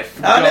find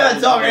Jeff? I'm never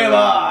talking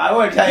about. I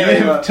won't tell you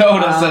any more. You've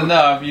told us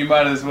enough. You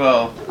might as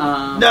well.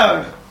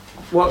 No.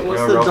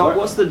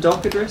 What's the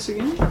dock address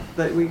again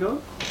that we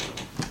got?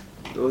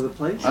 Or the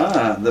place?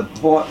 The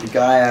Port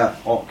Gaia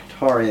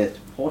Octoriate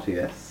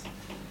Porteus.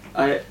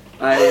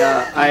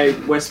 I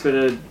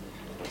whispered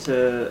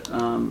to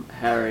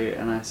Harry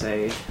and I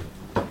say,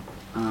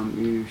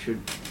 you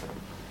should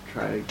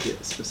try to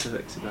get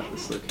specifics about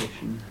this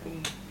location.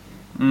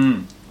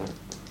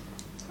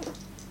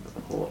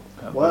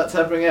 What's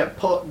happening at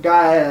Port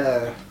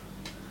Gaia?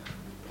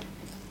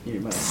 You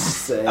must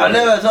say. I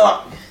never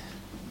talk.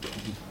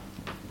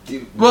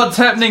 What's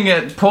happening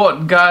at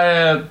Port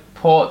Gaia,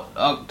 Port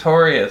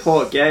Octorius?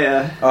 Port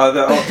Gaia. Oh,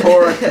 the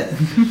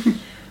Octoriate.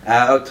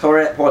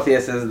 Octoriate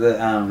Porteus is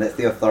that's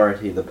the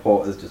authority. The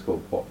port is just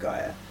called Port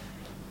Gaia,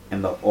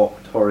 and the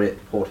Octoriate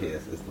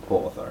Porteus is the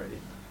port authority.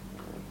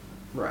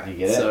 Right. You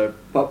get it? So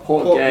But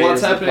Port Gaia what's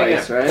is the happening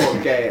place, at right?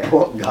 Port Gaia?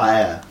 Port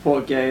Gaia.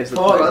 Port Gaia is the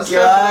Port place.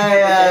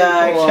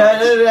 Gaia, Port.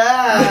 cut it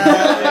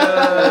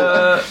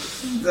out.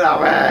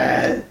 Stop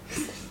it.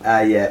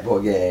 Yeah,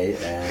 Port Gaia.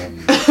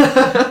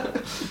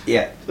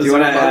 Yeah. Do There's you a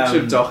want to? bunch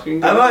of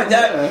docking. I won't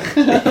tell.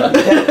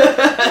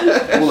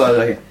 Hold on a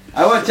second.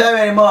 I won't tell you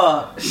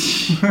anymore.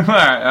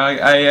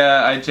 Alright,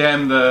 I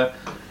jam the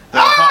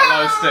hot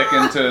low stick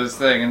into his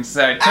thing and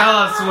say, tell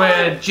us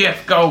where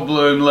Jeff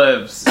Goldblum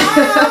lives. So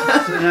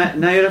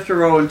now you'd have to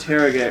roll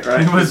interrogate,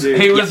 right?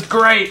 He was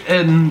great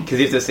in Because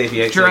you have to see if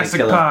you actually Jurassic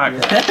kill him. Park.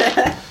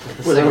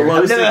 With a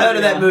low I've never heard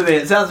of that movie.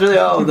 It sounds really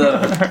old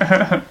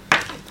though.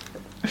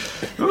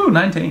 Ooh,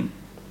 19.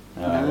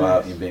 Alright,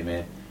 well, you beat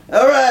me.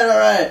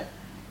 Alright.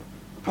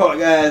 Port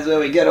guys, where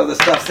we get all the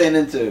stuff sent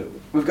into.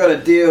 We've got to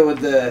deal with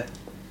the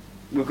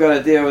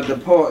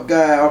Port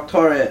Gaia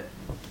Octoriate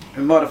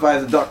who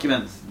modifies the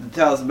documents that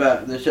tell us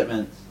about the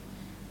shipments.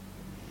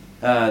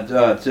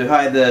 To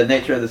hide the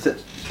nature of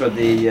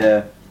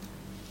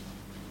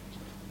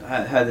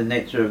hide the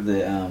nature of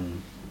the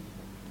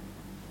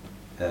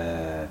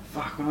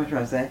fuck, what am I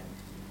trying to say?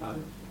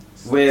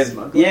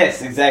 With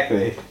yes,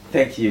 exactly.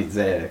 Thank you,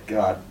 Zaya.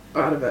 God.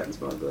 Artifact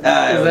smuggler. Is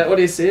that what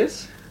he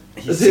says?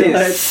 He Is he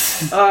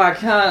says, like, I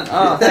can't.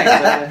 Oh,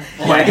 thanks.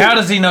 Wait, how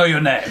does he know your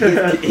name?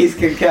 he's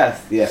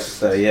concussed. Yeah,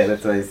 so yeah,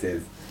 that's what he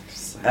says.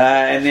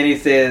 And then he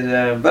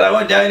says, but I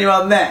won't tell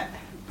anyone that.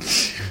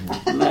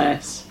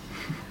 Nice.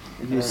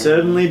 And you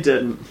certainly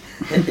didn't.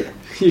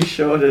 You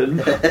sure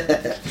didn't.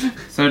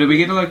 So did we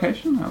get a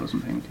location? I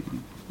wasn't paying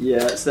attention.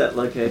 Yeah, it's that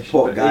location.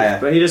 Port Gaia.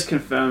 But he just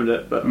confirmed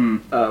it. But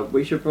Mm.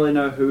 we should probably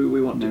know who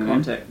we want to Yeah.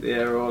 contact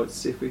there, or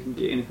see if we can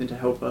get anything to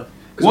help her.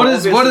 'Cause What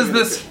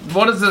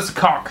we're does this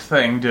cock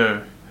thing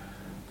do?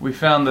 We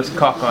found this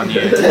cock on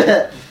you.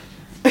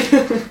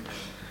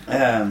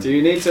 Do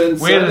you need to insert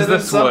Where does it in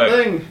this work?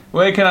 something?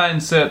 Where can I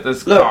insert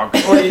this Look, cock?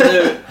 what you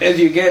do is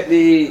you get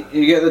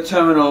the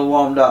terminal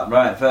warmed up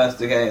right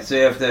first. Okay, so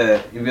you have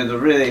to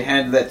really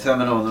handle that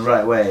terminal in the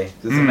right way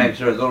just to Mm. make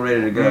sure it's all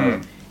ready to go,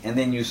 Mm. and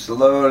then you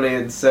slowly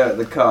insert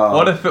the car.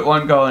 What if it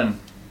won't go in?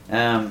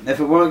 If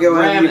it won't go in,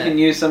 Ram you it. can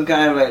use some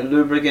kind of like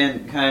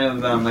lubricant, kind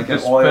of like an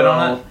Just oil, spit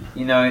on it?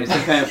 you know,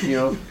 some kind of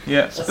fuel.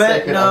 Yeah.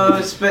 Spit, no,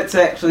 spit's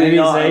actually Maybe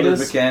not a Zeta's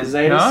lubricant.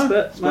 No?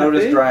 spit We'll might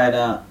just be. dry it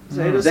out.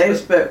 Zeta's Zeta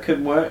spit. spit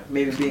could work,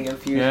 maybe being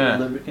infused Yeah.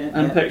 with lubricant.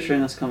 I'm yeah.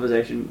 picturing this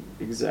conversation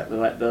exactly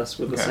like this,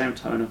 with the Okay. same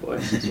tone of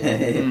voice as well.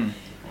 Mm.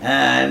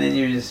 And then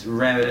you just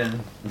ram it in.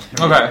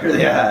 Okay.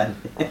 really hard.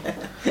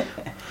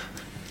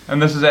 And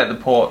this is at the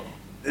port.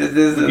 This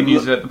is We can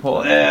use it at the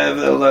port. Yeah,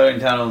 the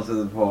loading tunnels to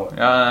the port.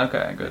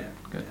 Okay, good.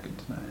 Good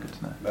to know. Good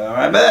to know.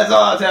 Alright, but that's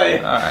all I'll tell you.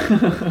 Alright.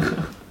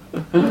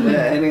 Are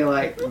there any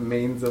like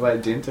means of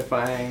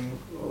identifying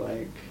or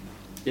like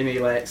any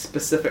like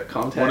specific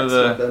contacts What are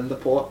the- within the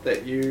port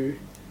that you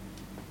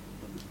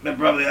They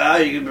probably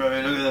are. You can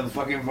probably look at the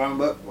fucking phone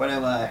book. What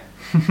am I?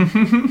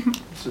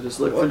 So just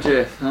look for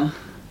Jeff, huh?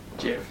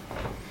 Jeff.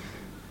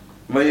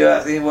 What are you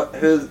asking?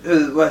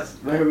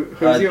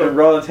 Who's your-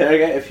 roll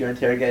interrogate if you're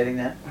interrogating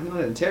now? I'm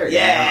not interrogating.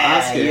 I'm Yeah,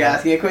 asking. you're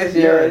asking a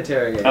question. You're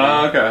interrogating.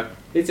 Oh, okay.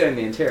 He's doing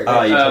the interrogation.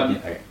 Oh, you're Um,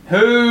 talking.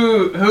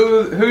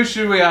 Okay. Who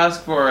should we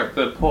ask for at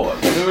the port?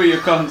 Who are your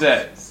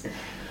contacts?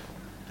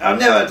 I'll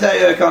never tell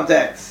you the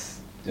contacts.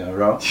 Do you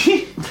want to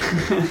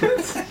roll?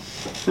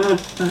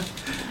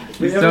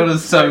 He's told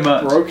us so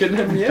much. Broken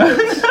him yet?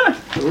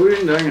 What we've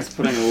been doing is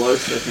putting a low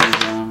stick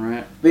down,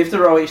 right? We have to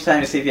roll each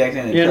time to see if you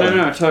accidentally Yeah, kill no, him.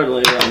 no,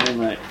 totally. I mean,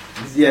 like,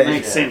 Yeah, it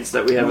makes sense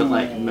that we haven't,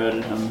 like,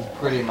 murdered him.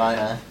 Pretty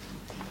minor.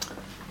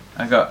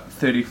 I got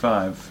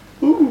 35.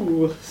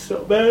 Ooh, it's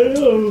not bad at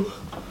all.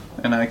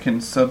 And I can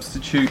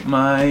substitute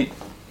my...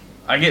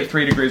 I get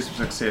 3 degrees of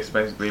success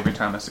basically every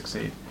time I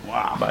succeed.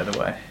 Wow. By the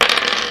way.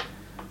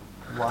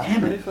 What?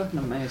 Damn, pretty fucking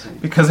amazing.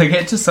 Because I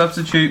get to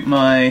substitute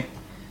my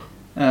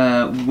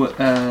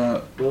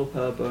Willpower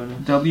bonus.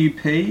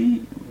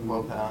 WP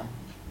Willpower.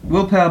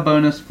 willpower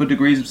bonus for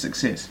degrees of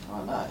success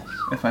Oh, nice.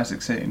 if I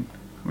succeed,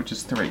 which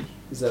is 3.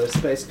 Is that a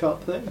space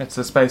cop thing? It's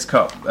a space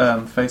cop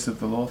face of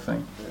the law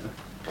thing.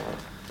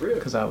 Really?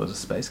 Because I was a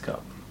space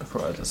cop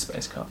before I was a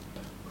space cop.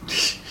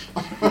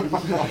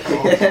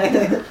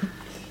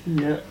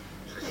 Yeah.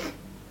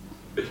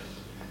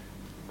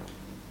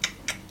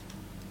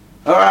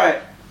 All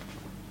right.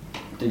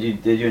 Did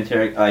you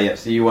interrogate? Oh yeah.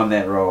 So you won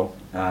that roll.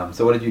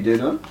 So what did you do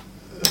to him?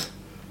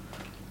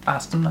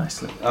 Asked him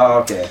nicely. Oh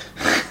okay.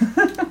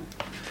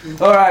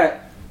 All right.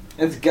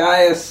 It's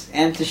Gaius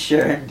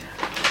Antishern.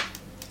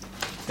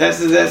 That's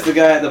the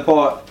guy at the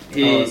port. Oh,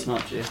 it's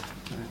not Jeff.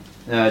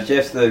 No,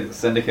 Jeff's the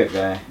syndicate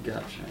guy.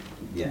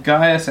 Gotcha.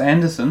 Gaius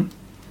Anderson.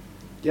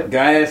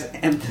 Gaius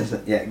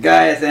Anderson. Yeah,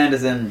 Gaius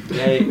Anderson.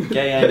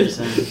 Gay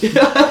Anderson.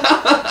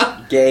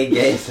 Gay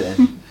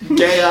Gayson.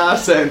 Gay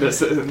ass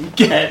Anderson.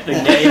 At the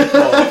gay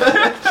port.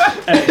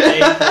 At the gay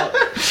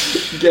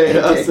port. Gay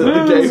ass at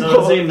the gay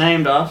So is he port.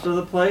 named after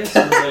the place?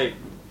 Or like,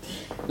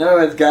 No,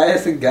 it's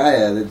Gaius and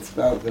Gaia. It's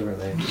spelled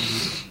differently.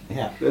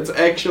 Yeah. It's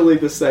actually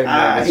the same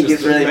name. It's He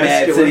just gets really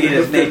mad masculine sitting in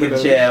his and naked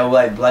feminine. chair, all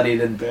like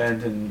bloodied and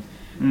burnt and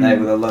like Mm.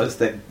 with a low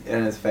stick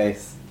in his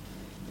face.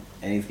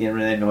 And he's getting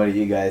really annoyed at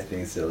you guys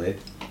being silly.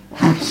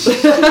 that's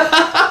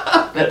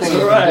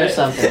Do alright.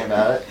 something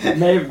about it.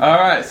 Maybe.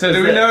 Alright, so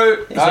do we that- know...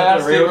 is I that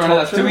asked the real everyone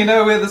else, culture? do we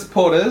know where this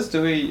port is?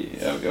 Are we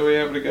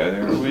able to go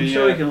there? Are I'm we,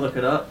 sure we can look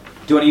it up.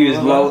 Do you want to use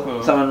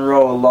Well, someone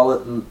roll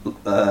knowledge?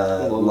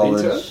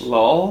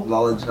 LOL?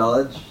 Knowledge?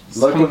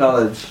 Local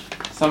knowledge.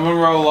 Someone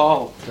roll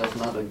LOL. Does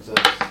not exist.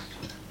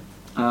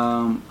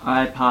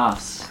 I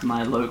pass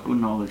my local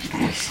knowledge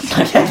test.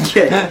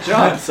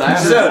 John, Sam.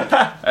 So,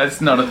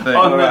 That's not a thing.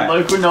 On Alright. the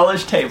local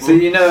knowledge table. so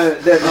you know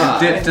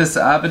that. Deptus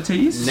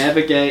Arbites?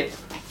 Navigate.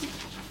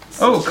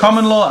 Oh,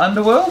 common law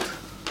underworld?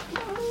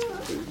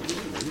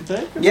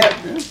 Yep.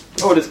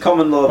 Oh, it's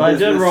common law. If I did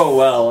business. roll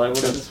well, I would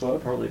Business have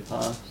work. probably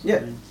passed. Yeah. I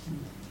mean,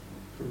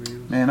 for real.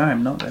 Man, I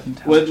am not that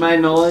intelligent. Would my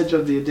knowledge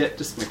of the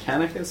Adeptus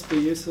Mechanicus be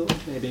useful?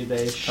 Maybe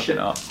they ship.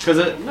 not. Because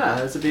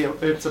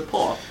it's a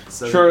port.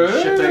 So True,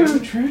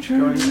 shipping, true.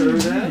 going through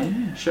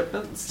there.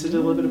 Shipments to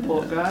deliver to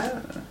Port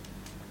Gaia.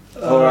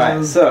 All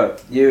right. So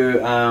you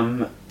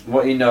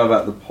what you know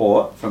about the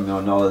port from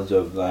your knowledge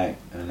of like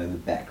the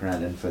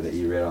background info that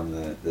you read on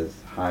this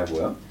hive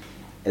world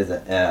is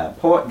that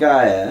Port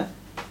Gaia,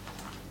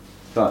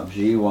 spelled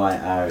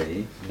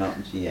Gyre, not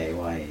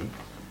Gaye.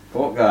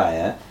 Port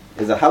Gaia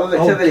is a hub of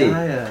activity.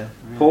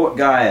 Port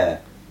Gaia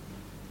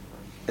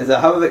is a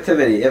hub of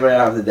activity every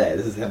hour of the day.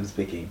 This is him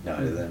speaking. No,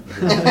 it isn't. This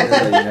is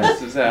what you know.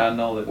 This is our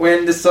knowledge.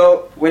 When the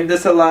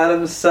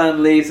Solanum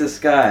sun leaves the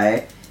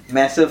sky,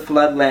 massive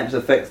flood lamps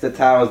affix the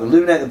towers,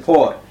 illuminate the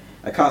port.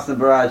 A constant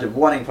barrage of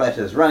warning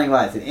flashes, running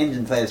lights, and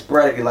engine flares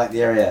sporadically light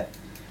the area.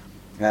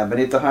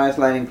 Beneath the highest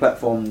landing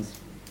platforms,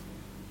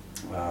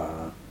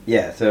 so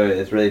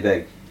it's really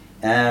big.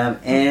 And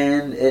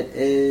it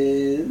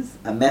is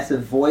a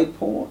massive void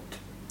port.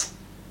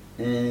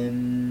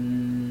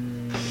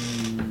 And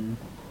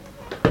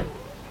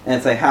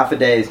it's like half a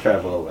day's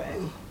travel away.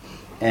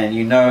 And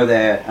you know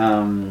that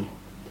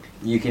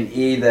you can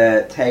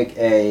either take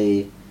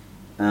a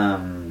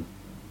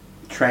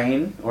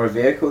train or a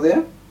vehicle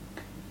there,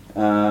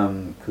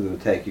 because it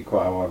would take you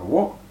quite a while to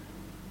walk,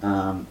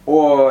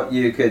 or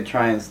you could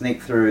try and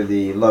sneak through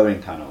the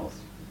loading tunnels,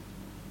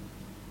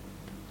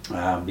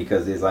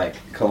 because there's like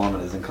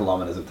kilometers and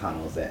kilometers of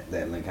tunnels that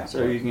link up.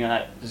 So you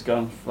can just go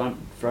in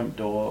front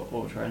door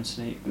or try and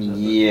sneak. Is that the-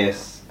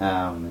 Yes,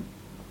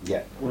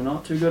 yeah. We're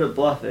not too good at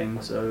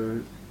bluffing, so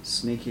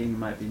sneaking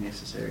might be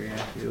necessary, I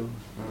feel.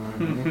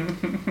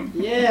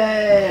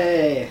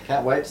 Yay!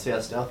 Can't wait to see how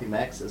stealthy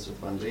Max is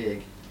with one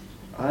leg.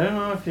 I don't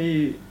know if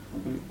he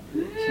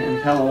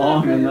can come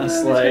along in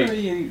this, like...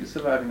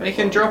 They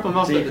can drop him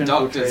off at Deep the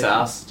doctor's infiltration.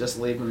 house. Just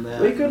leave him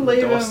there. We could on the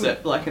leave him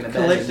doorstep, like an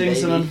abandoned collecting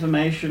some baby.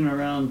 information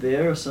around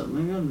there or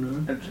something, I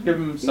don't know. Just give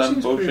him He some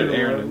seems bullshit pretty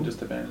errand reliable. and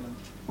just abandon him.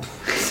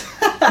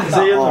 Is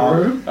he in the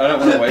room? I don't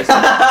want to waste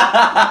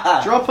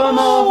it. Drop him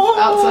off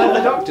outside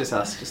the doctor's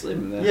house. Just leave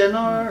him there. Yeah,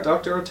 no.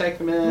 Doctor will take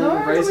him in.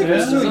 No, raise we him can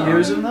in. still Yeah.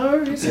 use him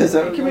though. He Yes,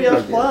 can be a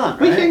plant,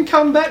 We right? can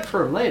come back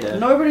for him later.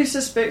 Nobody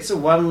suspects a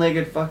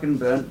one-legged fucking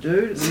burnt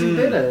dude. It's even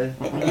better.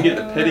 You get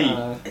the pity.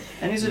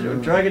 And he's a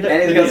drug addict.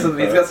 And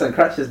he's got some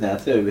crutches now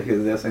too,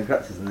 because there's some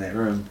crutches in that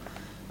room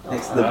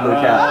next to the blue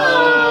couch.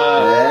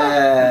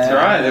 Yeah. That's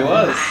right, there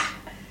was.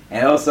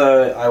 And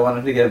also, I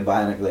wanted to get a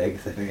bionic leg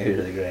because I think they're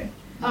really great.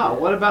 Oh,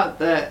 what about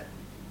that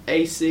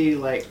AC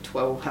like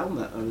 12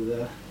 helmet over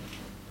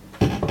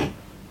there?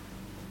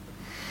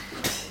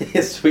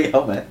 His sweet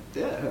helmet.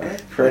 Yeah,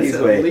 Pretty it's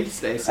sweet. At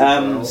least AC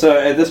 12. So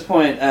at this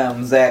point,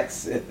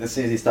 Zach's, as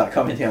soon as he starts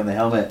commenting on the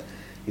helmet,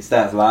 he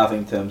starts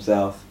laughing to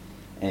himself,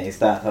 and he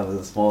starts off with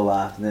a small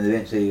laugh, and then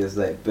eventually he just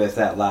like bursts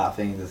out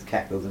laughing, just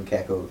cackles and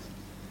cackles.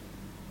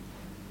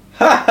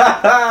 Ha ha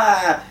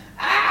ha!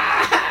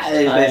 Ah! And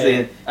he's basically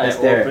in I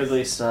hysterics.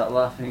 awkwardly start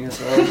laughing as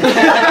well.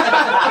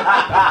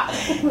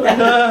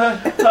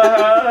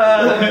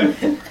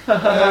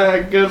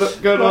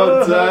 Good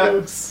old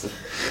Zax.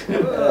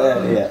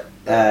 Yeah.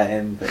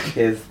 And the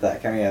tears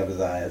start coming out of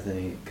his eyes, and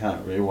he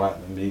can't really wipe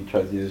them, but he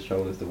tries to use his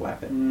shoulders to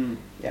wipe it.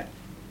 Yeah.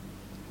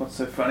 What's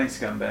so funny,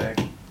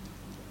 scumbag?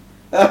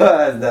 Oh,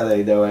 that's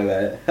nothing, don't worry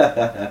about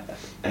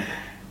it.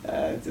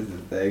 It's just a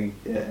thing.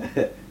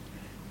 Yeah.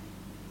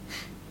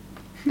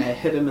 I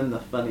hit him in the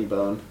funny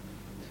bone.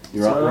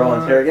 You So- roll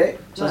interrogate?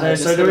 So, No, I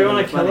so just do we hit him want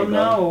in to the kill funny him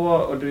now, bone. or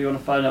what? Or do we want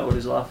to find out what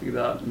he's laughing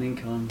about and then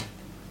kill him?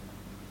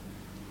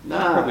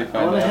 Nah, Probably I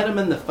find want to out. him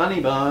in the funny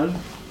bone.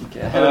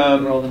 Okay, I hit him and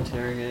Um, roll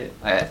interrogate.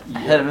 I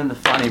hit him in the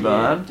funny Yeah,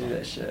 bone. do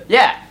that shit.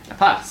 Yeah, I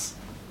pass.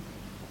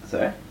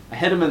 Sorry? I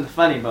hit him in the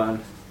funny bone.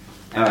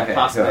 And Okay, I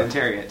passed go the on.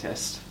 interrogate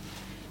test.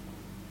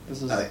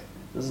 This is Okay.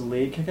 this is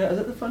lead kick out. Is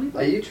it the funny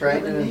bone? Are you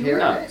trained in No,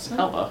 interrogate? it's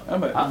Elbow. Oh,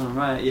 but Oh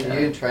right, yeah. Are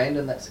you trained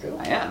in that skill?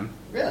 I am.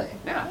 Really?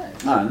 Yeah.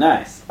 Nice. Oh,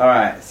 nice.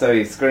 Alright, so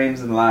he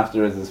screams in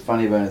laughter as his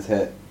funny bone is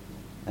hit.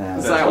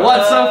 It's That's like, what-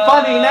 what's so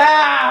funny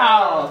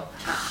now?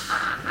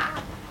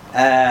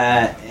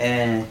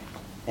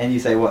 And you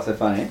say, what's so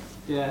funny?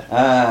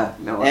 Yeah.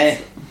 No,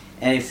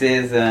 And he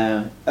says,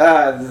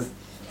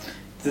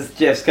 this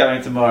Jeff's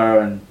coming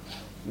tomorrow, and,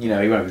 you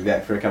know, he won't be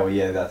back for a couple of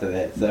years after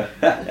that, so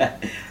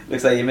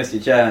looks like you missed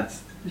your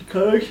chance.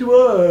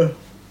 Konnichiwa.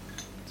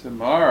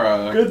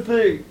 tomorrow. Good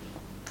thing.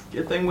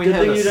 Good thing we Good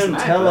had thing a you didn't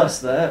sniper. tell us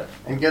that,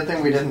 And good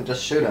thing we didn't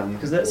just shoot him.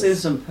 because that says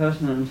some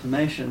pertinent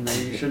information that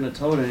you shouldn't have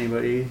told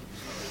anybody.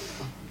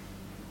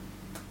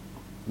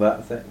 What?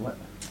 What?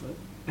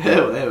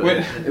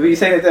 Wait. Were you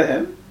saying it to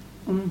him?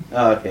 Mm.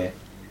 Oh, okay.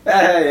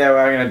 Yeah,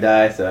 well, I'm gonna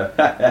die, so.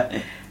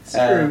 It's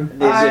true.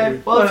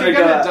 Well, if you're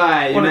gonna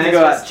die, you wanted may to as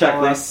go well out tell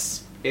chuckling.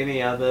 us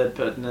any other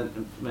pertinent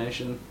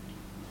information.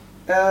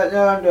 No,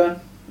 I'm done.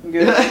 I'm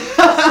good.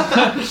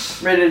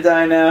 Ready to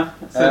die now.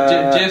 So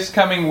Jeff's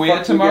coming where fuck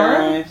you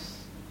tomorrow? guys.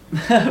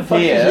 Fuck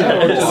Here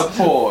or to you. the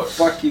port?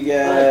 Fuck you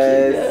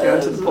guys.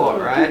 Go to the port,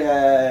 Fuck right? you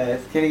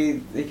guys. Can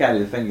he can't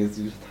do the fingers,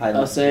 he just hide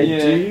I'll say, Yeah.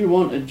 do you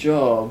want a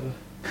job?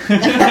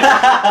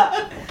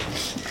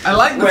 I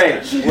like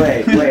this.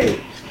 Wait.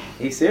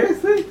 Are you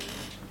seriously?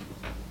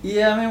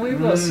 Yeah, I mean, we've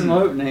got some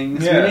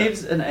openings. Yeah. We need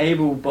an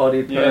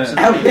able-bodied Yeah. person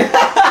Oh,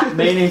 to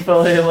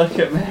meaningfully look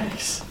at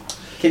Max.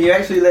 Can you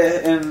actually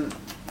let him,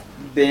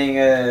 being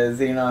a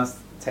Xenos,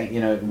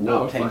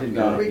 warp tainted fuck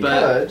no. guy? We But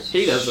could.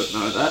 he doesn't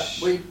know that.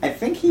 We I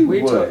think he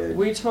We would.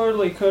 we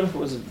totally could if it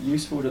was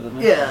useful to the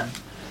mission. Yeah.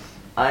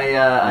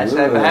 I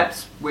say Ooh.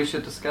 perhaps we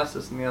should discuss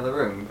this in the other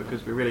room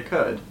because we really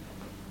could.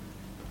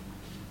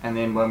 And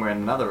then when we're in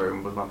another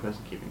room with one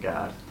person keeping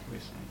guard, we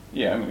say.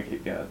 Yeah, I'm gonna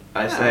keep guard.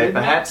 I Yeah, say maybe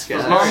perhaps Max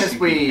as can. long as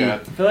we. I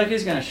feel like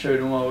he's gonna shoot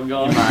him while we're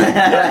gone. You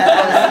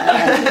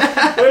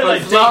might. We're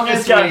like, as long take as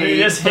this gun, we,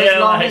 you just as hear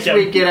long like as a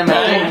we get him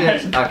bang.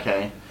 addicted.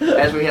 Okay.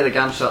 As we hear the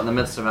gunshot in the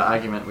midst of our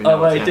argument, we know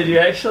Oh what's wait, did you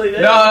happening. actually do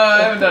No, it?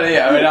 I haven't done it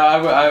yet. I mean,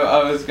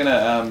 I was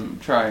gonna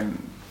try and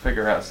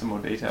figure out some more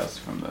details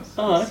from this.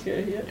 Oh,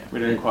 okay, yeah. We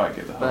didn't quite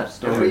get the whole But if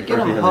story. we get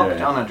him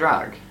hooked on a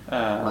drug,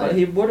 But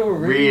he would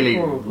already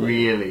probably.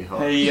 really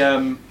hooked. Hey,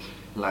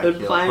 Like he'll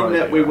Implying probably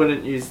that we go.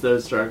 wouldn't use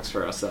those drugs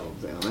for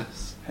ourselves,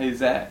 Alice. hey,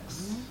 Zax.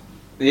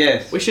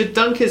 Yes. We should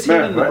dunk his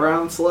head in the What?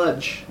 brown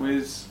sludge.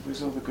 Where's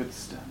all the good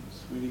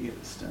stunts? Where do you get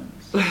the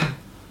stunts?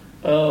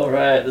 Oh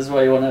right, this is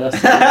why you wanted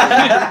us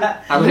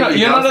to I'll let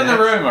You're go, not in the Zax.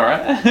 room,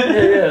 alright?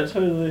 yeah,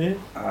 totally.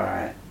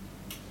 Alright.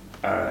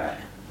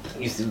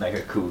 You seem like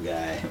a cool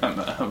guy. I'm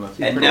a And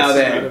pretty now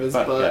that- sweet Out of his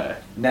butt butt.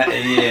 guy.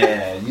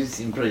 Yeah, you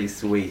seem pretty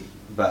sweet,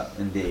 but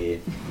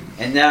indeed.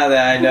 And now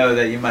that I know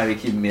that you might be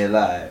keeping me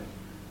alive,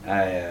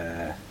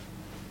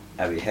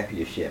 I'll be happy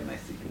to share my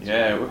secrets.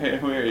 Yeah,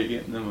 where are you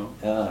getting them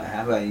all?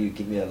 How about you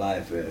keep me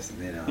alive first,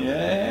 and then I'll, Yeah.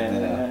 and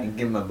then I'll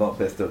give my bolt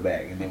pistol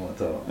back, and then we'll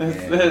talk.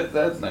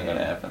 That's not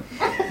gonna happen.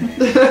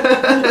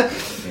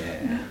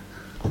 Yeah.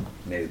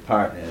 Maybe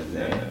partners.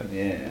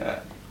 Yeah.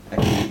 I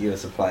can get you a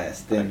supply of I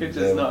stems. could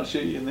just not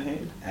shoot you in the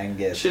head. I can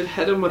get. Should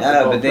hit him with the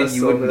No, bolt but then you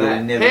pistol. wouldn't with get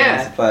that. never a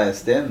Here, supply of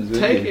stems, would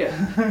take you?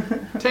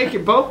 it. Take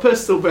your bolt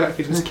pistol back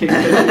and just keep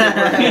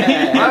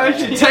it. Why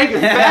don't you take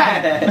it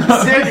back?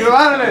 Said you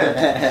wanted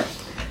it.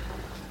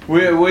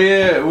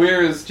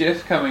 Where is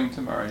Jeff coming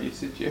tomorrow? You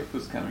said Jeff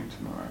was coming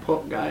tomorrow.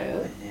 Port guy,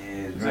 eh? Yeah,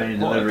 Is running it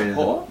port- delivery to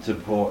port? to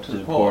port. To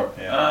port.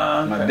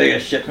 Yeah. My Okay.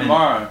 biggest shipment.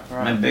 Tomorrow.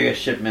 Right. My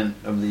biggest shipment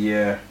of the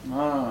year.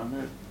 Oh,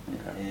 good.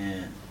 Okay.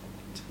 Yeah.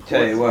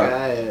 Tell you what.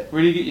 Guy,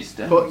 Where do you get your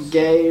stems? Port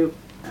gay. Oh,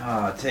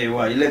 I tell you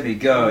what. You let me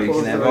go. You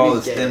Port can have all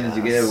the gay stems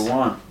you could ass. ever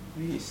want. Where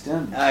do you get your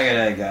stems? I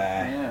got a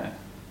guy. Yeah.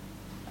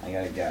 I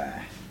got a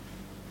guy.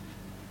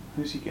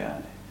 Who's your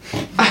guy?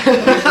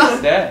 Where's your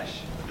stash?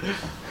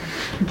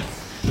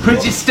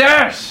 Where's your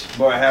stash?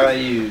 Boy, how about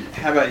you?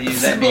 How about you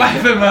let me?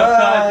 Slap him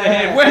upside the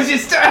head. Where's your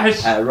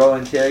stash? Roll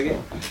interrogate.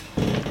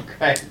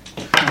 Great.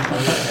 I'm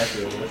not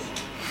happy with this.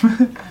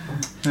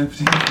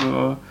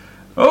 54.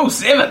 Oh,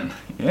 7.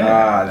 Yeah.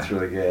 Ah, that's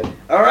really good.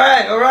 All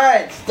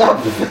right.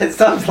 Stop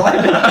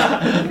slapping.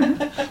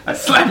 I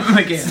slap him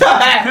again.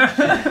 Stop.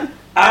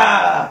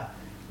 Ah.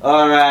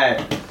 All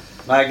right.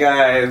 My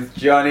guy is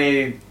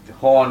Johnny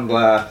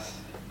Hornglass.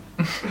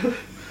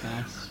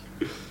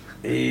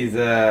 He's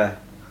a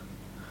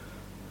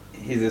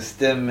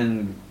stem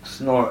and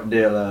snort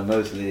dealer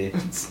mostly.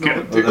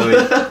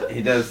 Although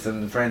he does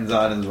some friends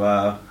on as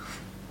well.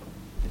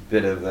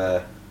 Bit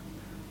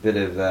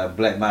of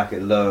black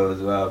market low as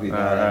well. If you know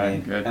what I Alright,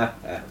 mean. good.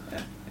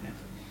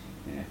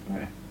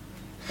 Right.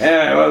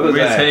 Anyway, what was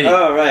Where's that? he?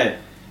 Oh right.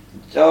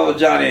 Oh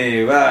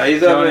Johnny. Wow,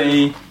 he's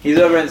Johnny.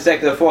 over in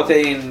sector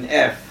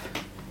 14F.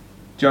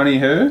 Johnny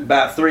who?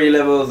 About 3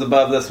 levels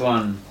above this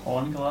one.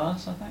 Horn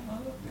glass, I think. Was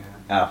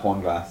it?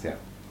 Hornglass. Yeah.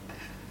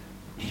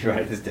 You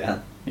write this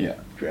down. Yeah.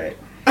 Great.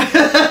 Great.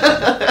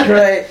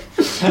 I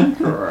can't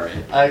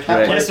Right.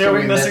 wait Guess till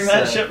we're we missing miss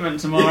that it. shipment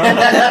tomorrow.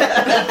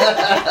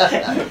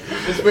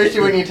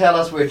 Especially when you tell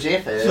us where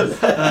Jeff is.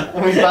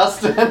 We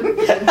bust him.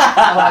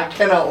 I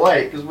cannot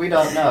wait because we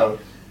don't know.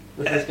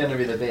 This is going to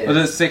be the best. Was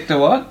it sector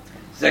what?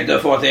 Sector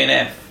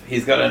 14F.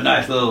 He's got a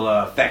nice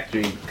little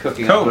factory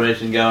cooking Cool.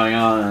 operation going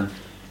on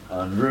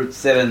Route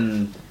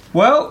 7A.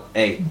 Well,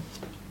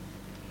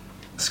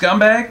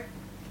 scumbag.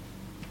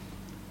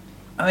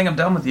 I think I'm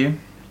done with you.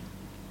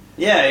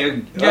 Yeah.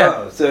 Yeah.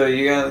 Oh, so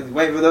you're gonna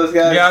wait for those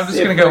guys? Yeah, I'm just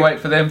See if gonna go we wait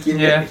for them. Keep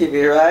Yeah. keep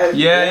me alive.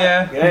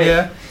 Yeah.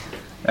 Great.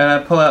 And I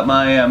pull out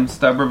my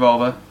stub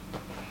revolver.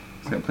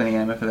 It's got plenty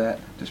of ammo for that.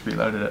 Just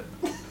reloaded it.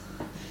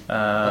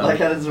 I like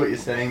how this is what you're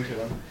saying to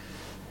him.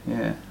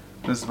 Yeah,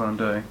 this is what I'm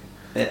doing.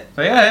 Yeah.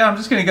 So yeah, I'm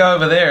just gonna go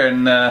over there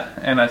and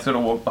I sort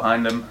of walk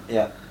behind him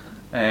Yeah.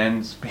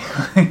 and be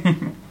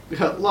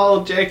like,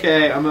 Lol,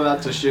 JK, I'm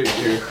about to shoot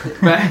you.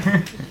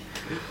 Back.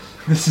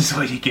 "This is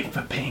what you get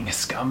for being a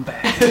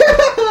scumbag,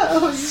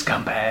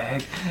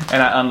 scumbag."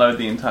 And I unload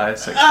the entire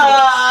 6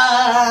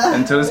 bullets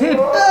into his head.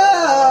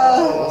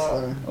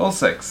 All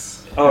 6.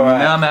 All right.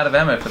 Now I'm out of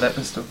ammo for that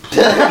pistol.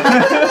 You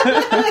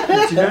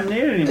don't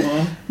need it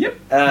anymore.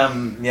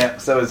 Yeah.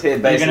 So his head You're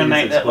basically gonna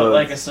make that look explodes.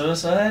 like a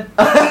suicide?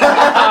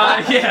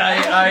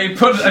 I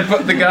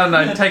put the gun.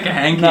 I take a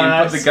hanky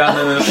and put the gun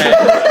in his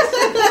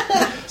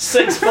head.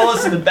 6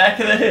 bullets in the back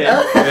of the head.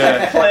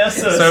 Yeah. Clear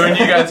suicide. So when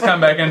you guys come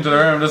back into the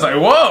room, I'm just like,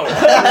 whoa!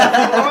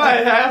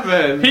 What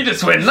happened? He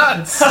just went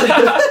nuts.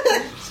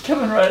 It's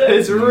coming right in.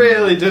 He's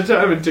really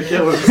determined to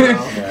kill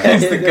himself.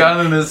 Has the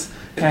gun in his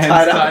hands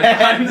Tied up. tied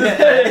behind his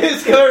head.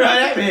 He's going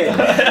right at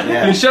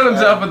me. He shot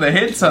himself in the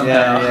head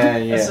somehow. Yeah.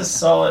 It's a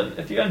solid.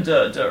 If you're gonna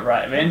do it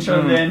right, then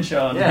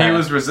Sean. Yeah. He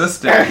was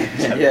resisting.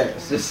 Yeah,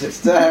 it's just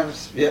 6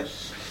 times. Yep.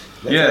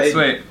 Yeah,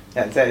 sweet.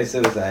 That's how you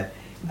suicide.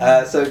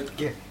 So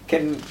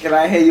can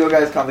I hear your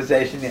guys'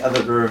 conversation in the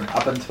other room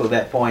up until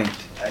that point?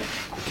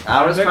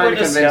 I was I think trying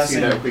to we're convince you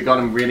discussing- that if we got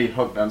him really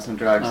hooked on some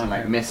drugs and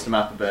like Okay. messed him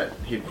up a bit,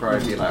 he'd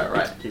probably be like,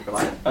 right, keep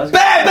alive. I was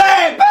Bang!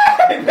 Bang!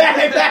 Bang!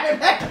 Bang! Bang!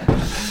 Bang!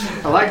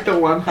 I like the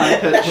one high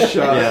pitched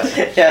shot.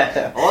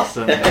 Yeah.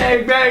 Awesome.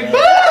 Bang, bang,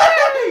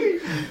 Bang!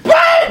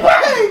 Bang!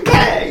 Bang!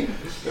 Bang!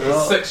 It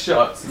was 6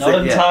 shots. not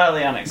Yeah.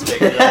 entirely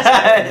unexpected.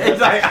 It's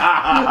like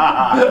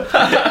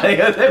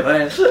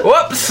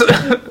Whoops!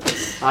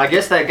 I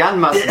guess that gun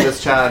must have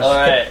discharged.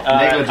 Alright,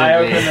 I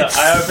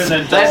open the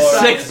door. That's and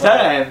 6 it's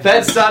like- times.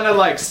 That sounded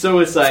like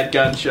suicide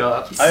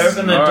gunshots. I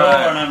open the door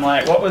Alright. and I'm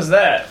like, what was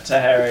that to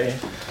Harry?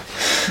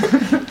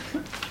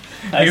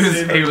 I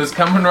see He was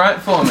coming right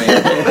for me.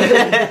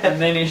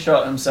 and then he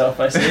shot himself,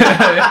 I see.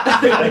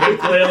 I can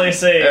clearly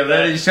see. And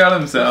then he shot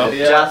himself.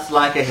 Yeah. Just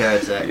like a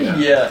heretic.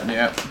 Yeah.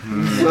 Yeah.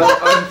 So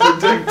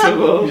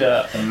unpredictable.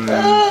 Yeah.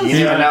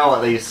 You never know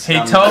what these. He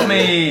scum- told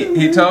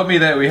me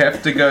that we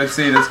have to go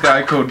see this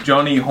guy called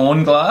Johnny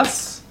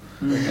Hornglass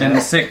in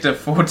Sector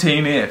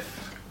 14F.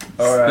 It's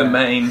Alright. the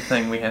main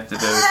thing we have to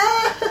do.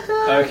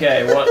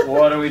 Okay,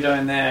 what are we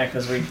doing there?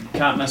 Because we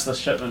can't miss the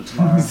shipment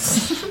tomorrow.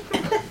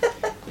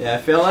 Yeah, I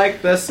feel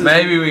like this is.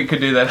 Maybe we could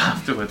do that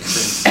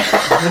afterwards.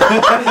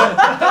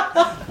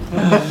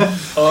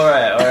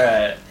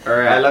 Alright.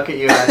 I look at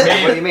you and I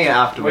say, what do you mean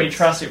afterwards? We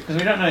trust you because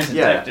we don't know he's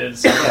Yeah. infected.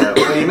 So Yeah,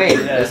 what do you mean?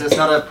 Yeah. Is this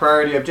not a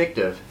priority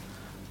objective?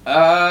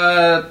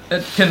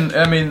 It can.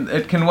 I mean,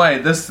 it can wait.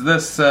 This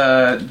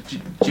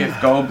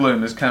Jeff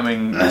Goldblum is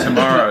coming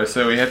tomorrow,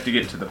 so we have to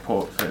get to the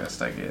port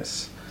first, I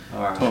guess.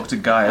 Alright. Talk to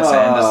Gaius Oh,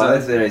 Anderson.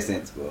 that's very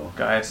sensible.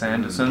 Gaius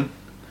Anderson.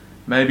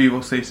 Maybe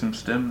we'll see some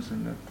stims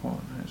in the port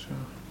as well.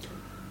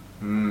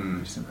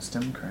 Hmm. Some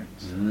stim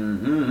crates.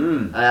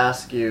 Mm-hmm. I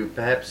ask you,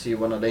 perhaps you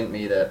want to lend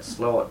me that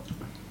slot.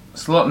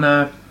 Slot,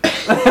 no.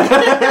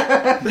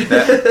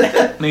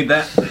 Need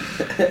that.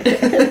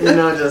 You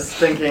know, just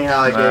thinking how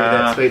I gave you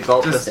that sweet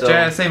bolt Just pistol.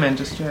 JSC, man.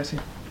 Just JSC.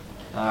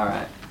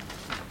 Alright.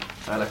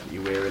 I look at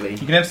you wearily. You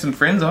can have some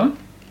friends on.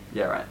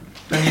 Yeah, right.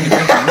 Don't need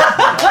any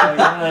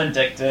friends on. You're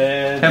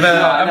addicted.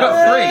 I've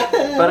got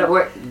 3. But it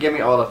worked. Give me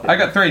all of them. I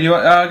got 3. Do you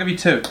want? I'll give you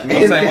 2. I'll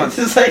save one. It's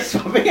just like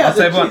swapping out I'll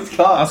save the one. cheese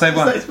cards. I'll save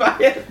one. It's like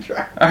swapping out the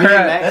track. All right.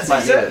 Max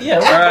might do it. Yeah.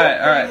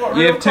 All right.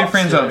 You have 2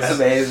 friends on. That's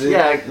amazing.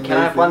 Yeah, can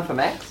I have one for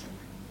Max?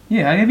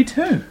 Yeah, I gave you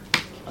 2.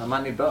 I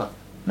might need both.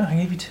 No, I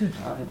gave you 2.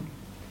 Alright.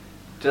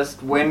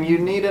 Just when you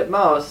need it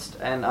most,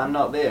 and I'm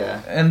not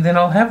there. And then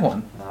I'll have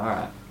one.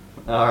 Alright.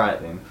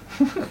 Alright then.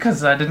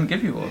 Because I didn't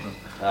give you all of them.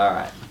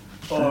 Alright.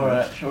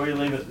 Alright, shall we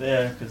leave it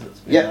there? Because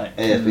it's been Yeah, like.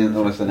 yeah, it's been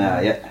almost an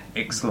hour, yeah.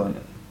 Excellent.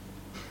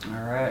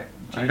 Alright.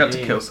 I got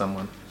to kill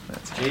someone.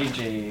 That's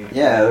GG.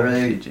 Yeah,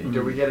 really, GG.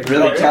 Did we get a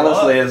really What?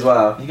 callously as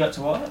well. You got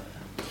to what?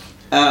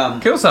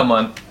 Kill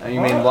someone.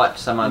 You mean watch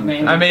someone?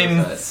 I mean,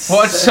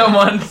 watch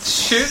someone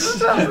shoot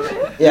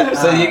someone. Yeah,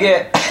 so you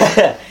get...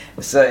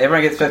 so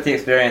everyone gets 50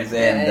 experience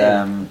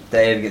and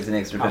Dave gets an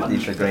extra 50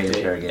 for great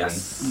interrogating.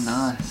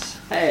 Nice.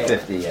 Hey,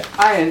 50, yeah.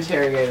 I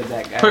interrogated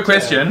that guy. Quick too. You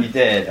question.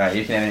 did. Alright,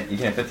 you can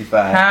have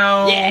 55.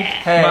 How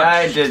Hey, much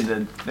I did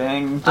the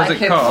thing. does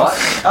it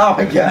cost? Oh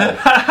my god.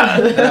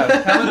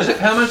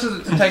 How much does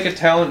it to take a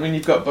talent when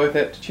you've got both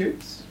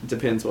aptitudes?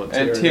 Depends what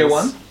And tier tier it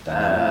 1? is.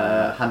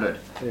 100.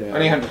 Yeah.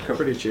 Only 100, cool.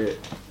 Pretty cheap. Sweet,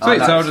 Oh,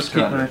 so I'll that's just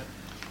keep my...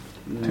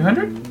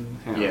 200?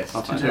 Hang on, Yes,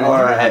 I'll find 200. it.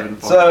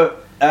 Alright, so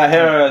our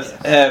heroes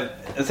have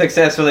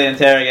successfully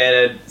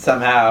interrogated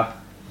somehow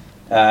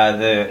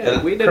the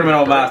Yeah, we did a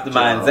criminal great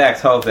mastermind job.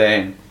 Zach's whole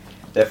thing.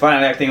 They're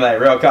finally acting like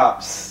real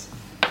cops,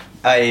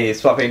 i.e.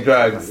 swapping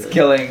drugs,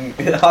 killing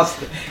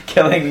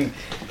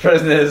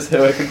prisoners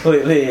who are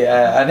completely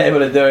unable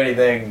to do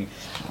anything,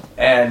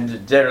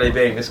 and generally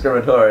being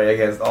discriminatory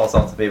against all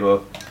sorts of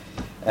people,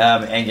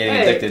 and getting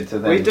addicted to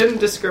them. We didn't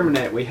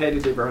discriminate. We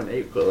hated everyone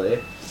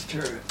equally. It's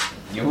true.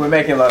 You were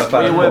making a lot of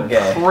fun We of were Paul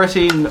Gay.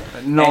 pretty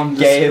And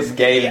Gaius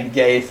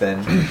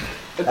Gayson.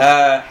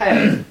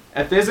 Hey,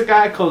 if there's a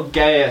guy called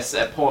Gaius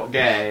at Port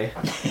Gay,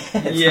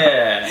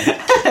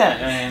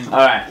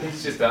 Alright.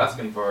 He's just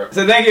asking for it.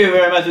 So thank you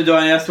very much for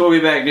joining us. We'll be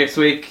back next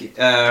week with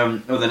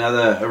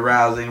another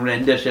arousing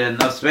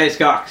rendition of Space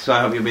Cock. So I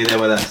hope you'll be there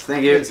with us.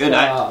 Thank you. Good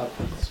night.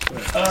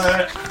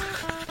 Alright.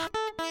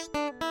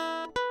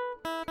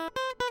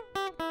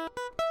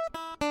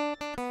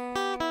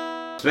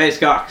 Space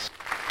Cocks.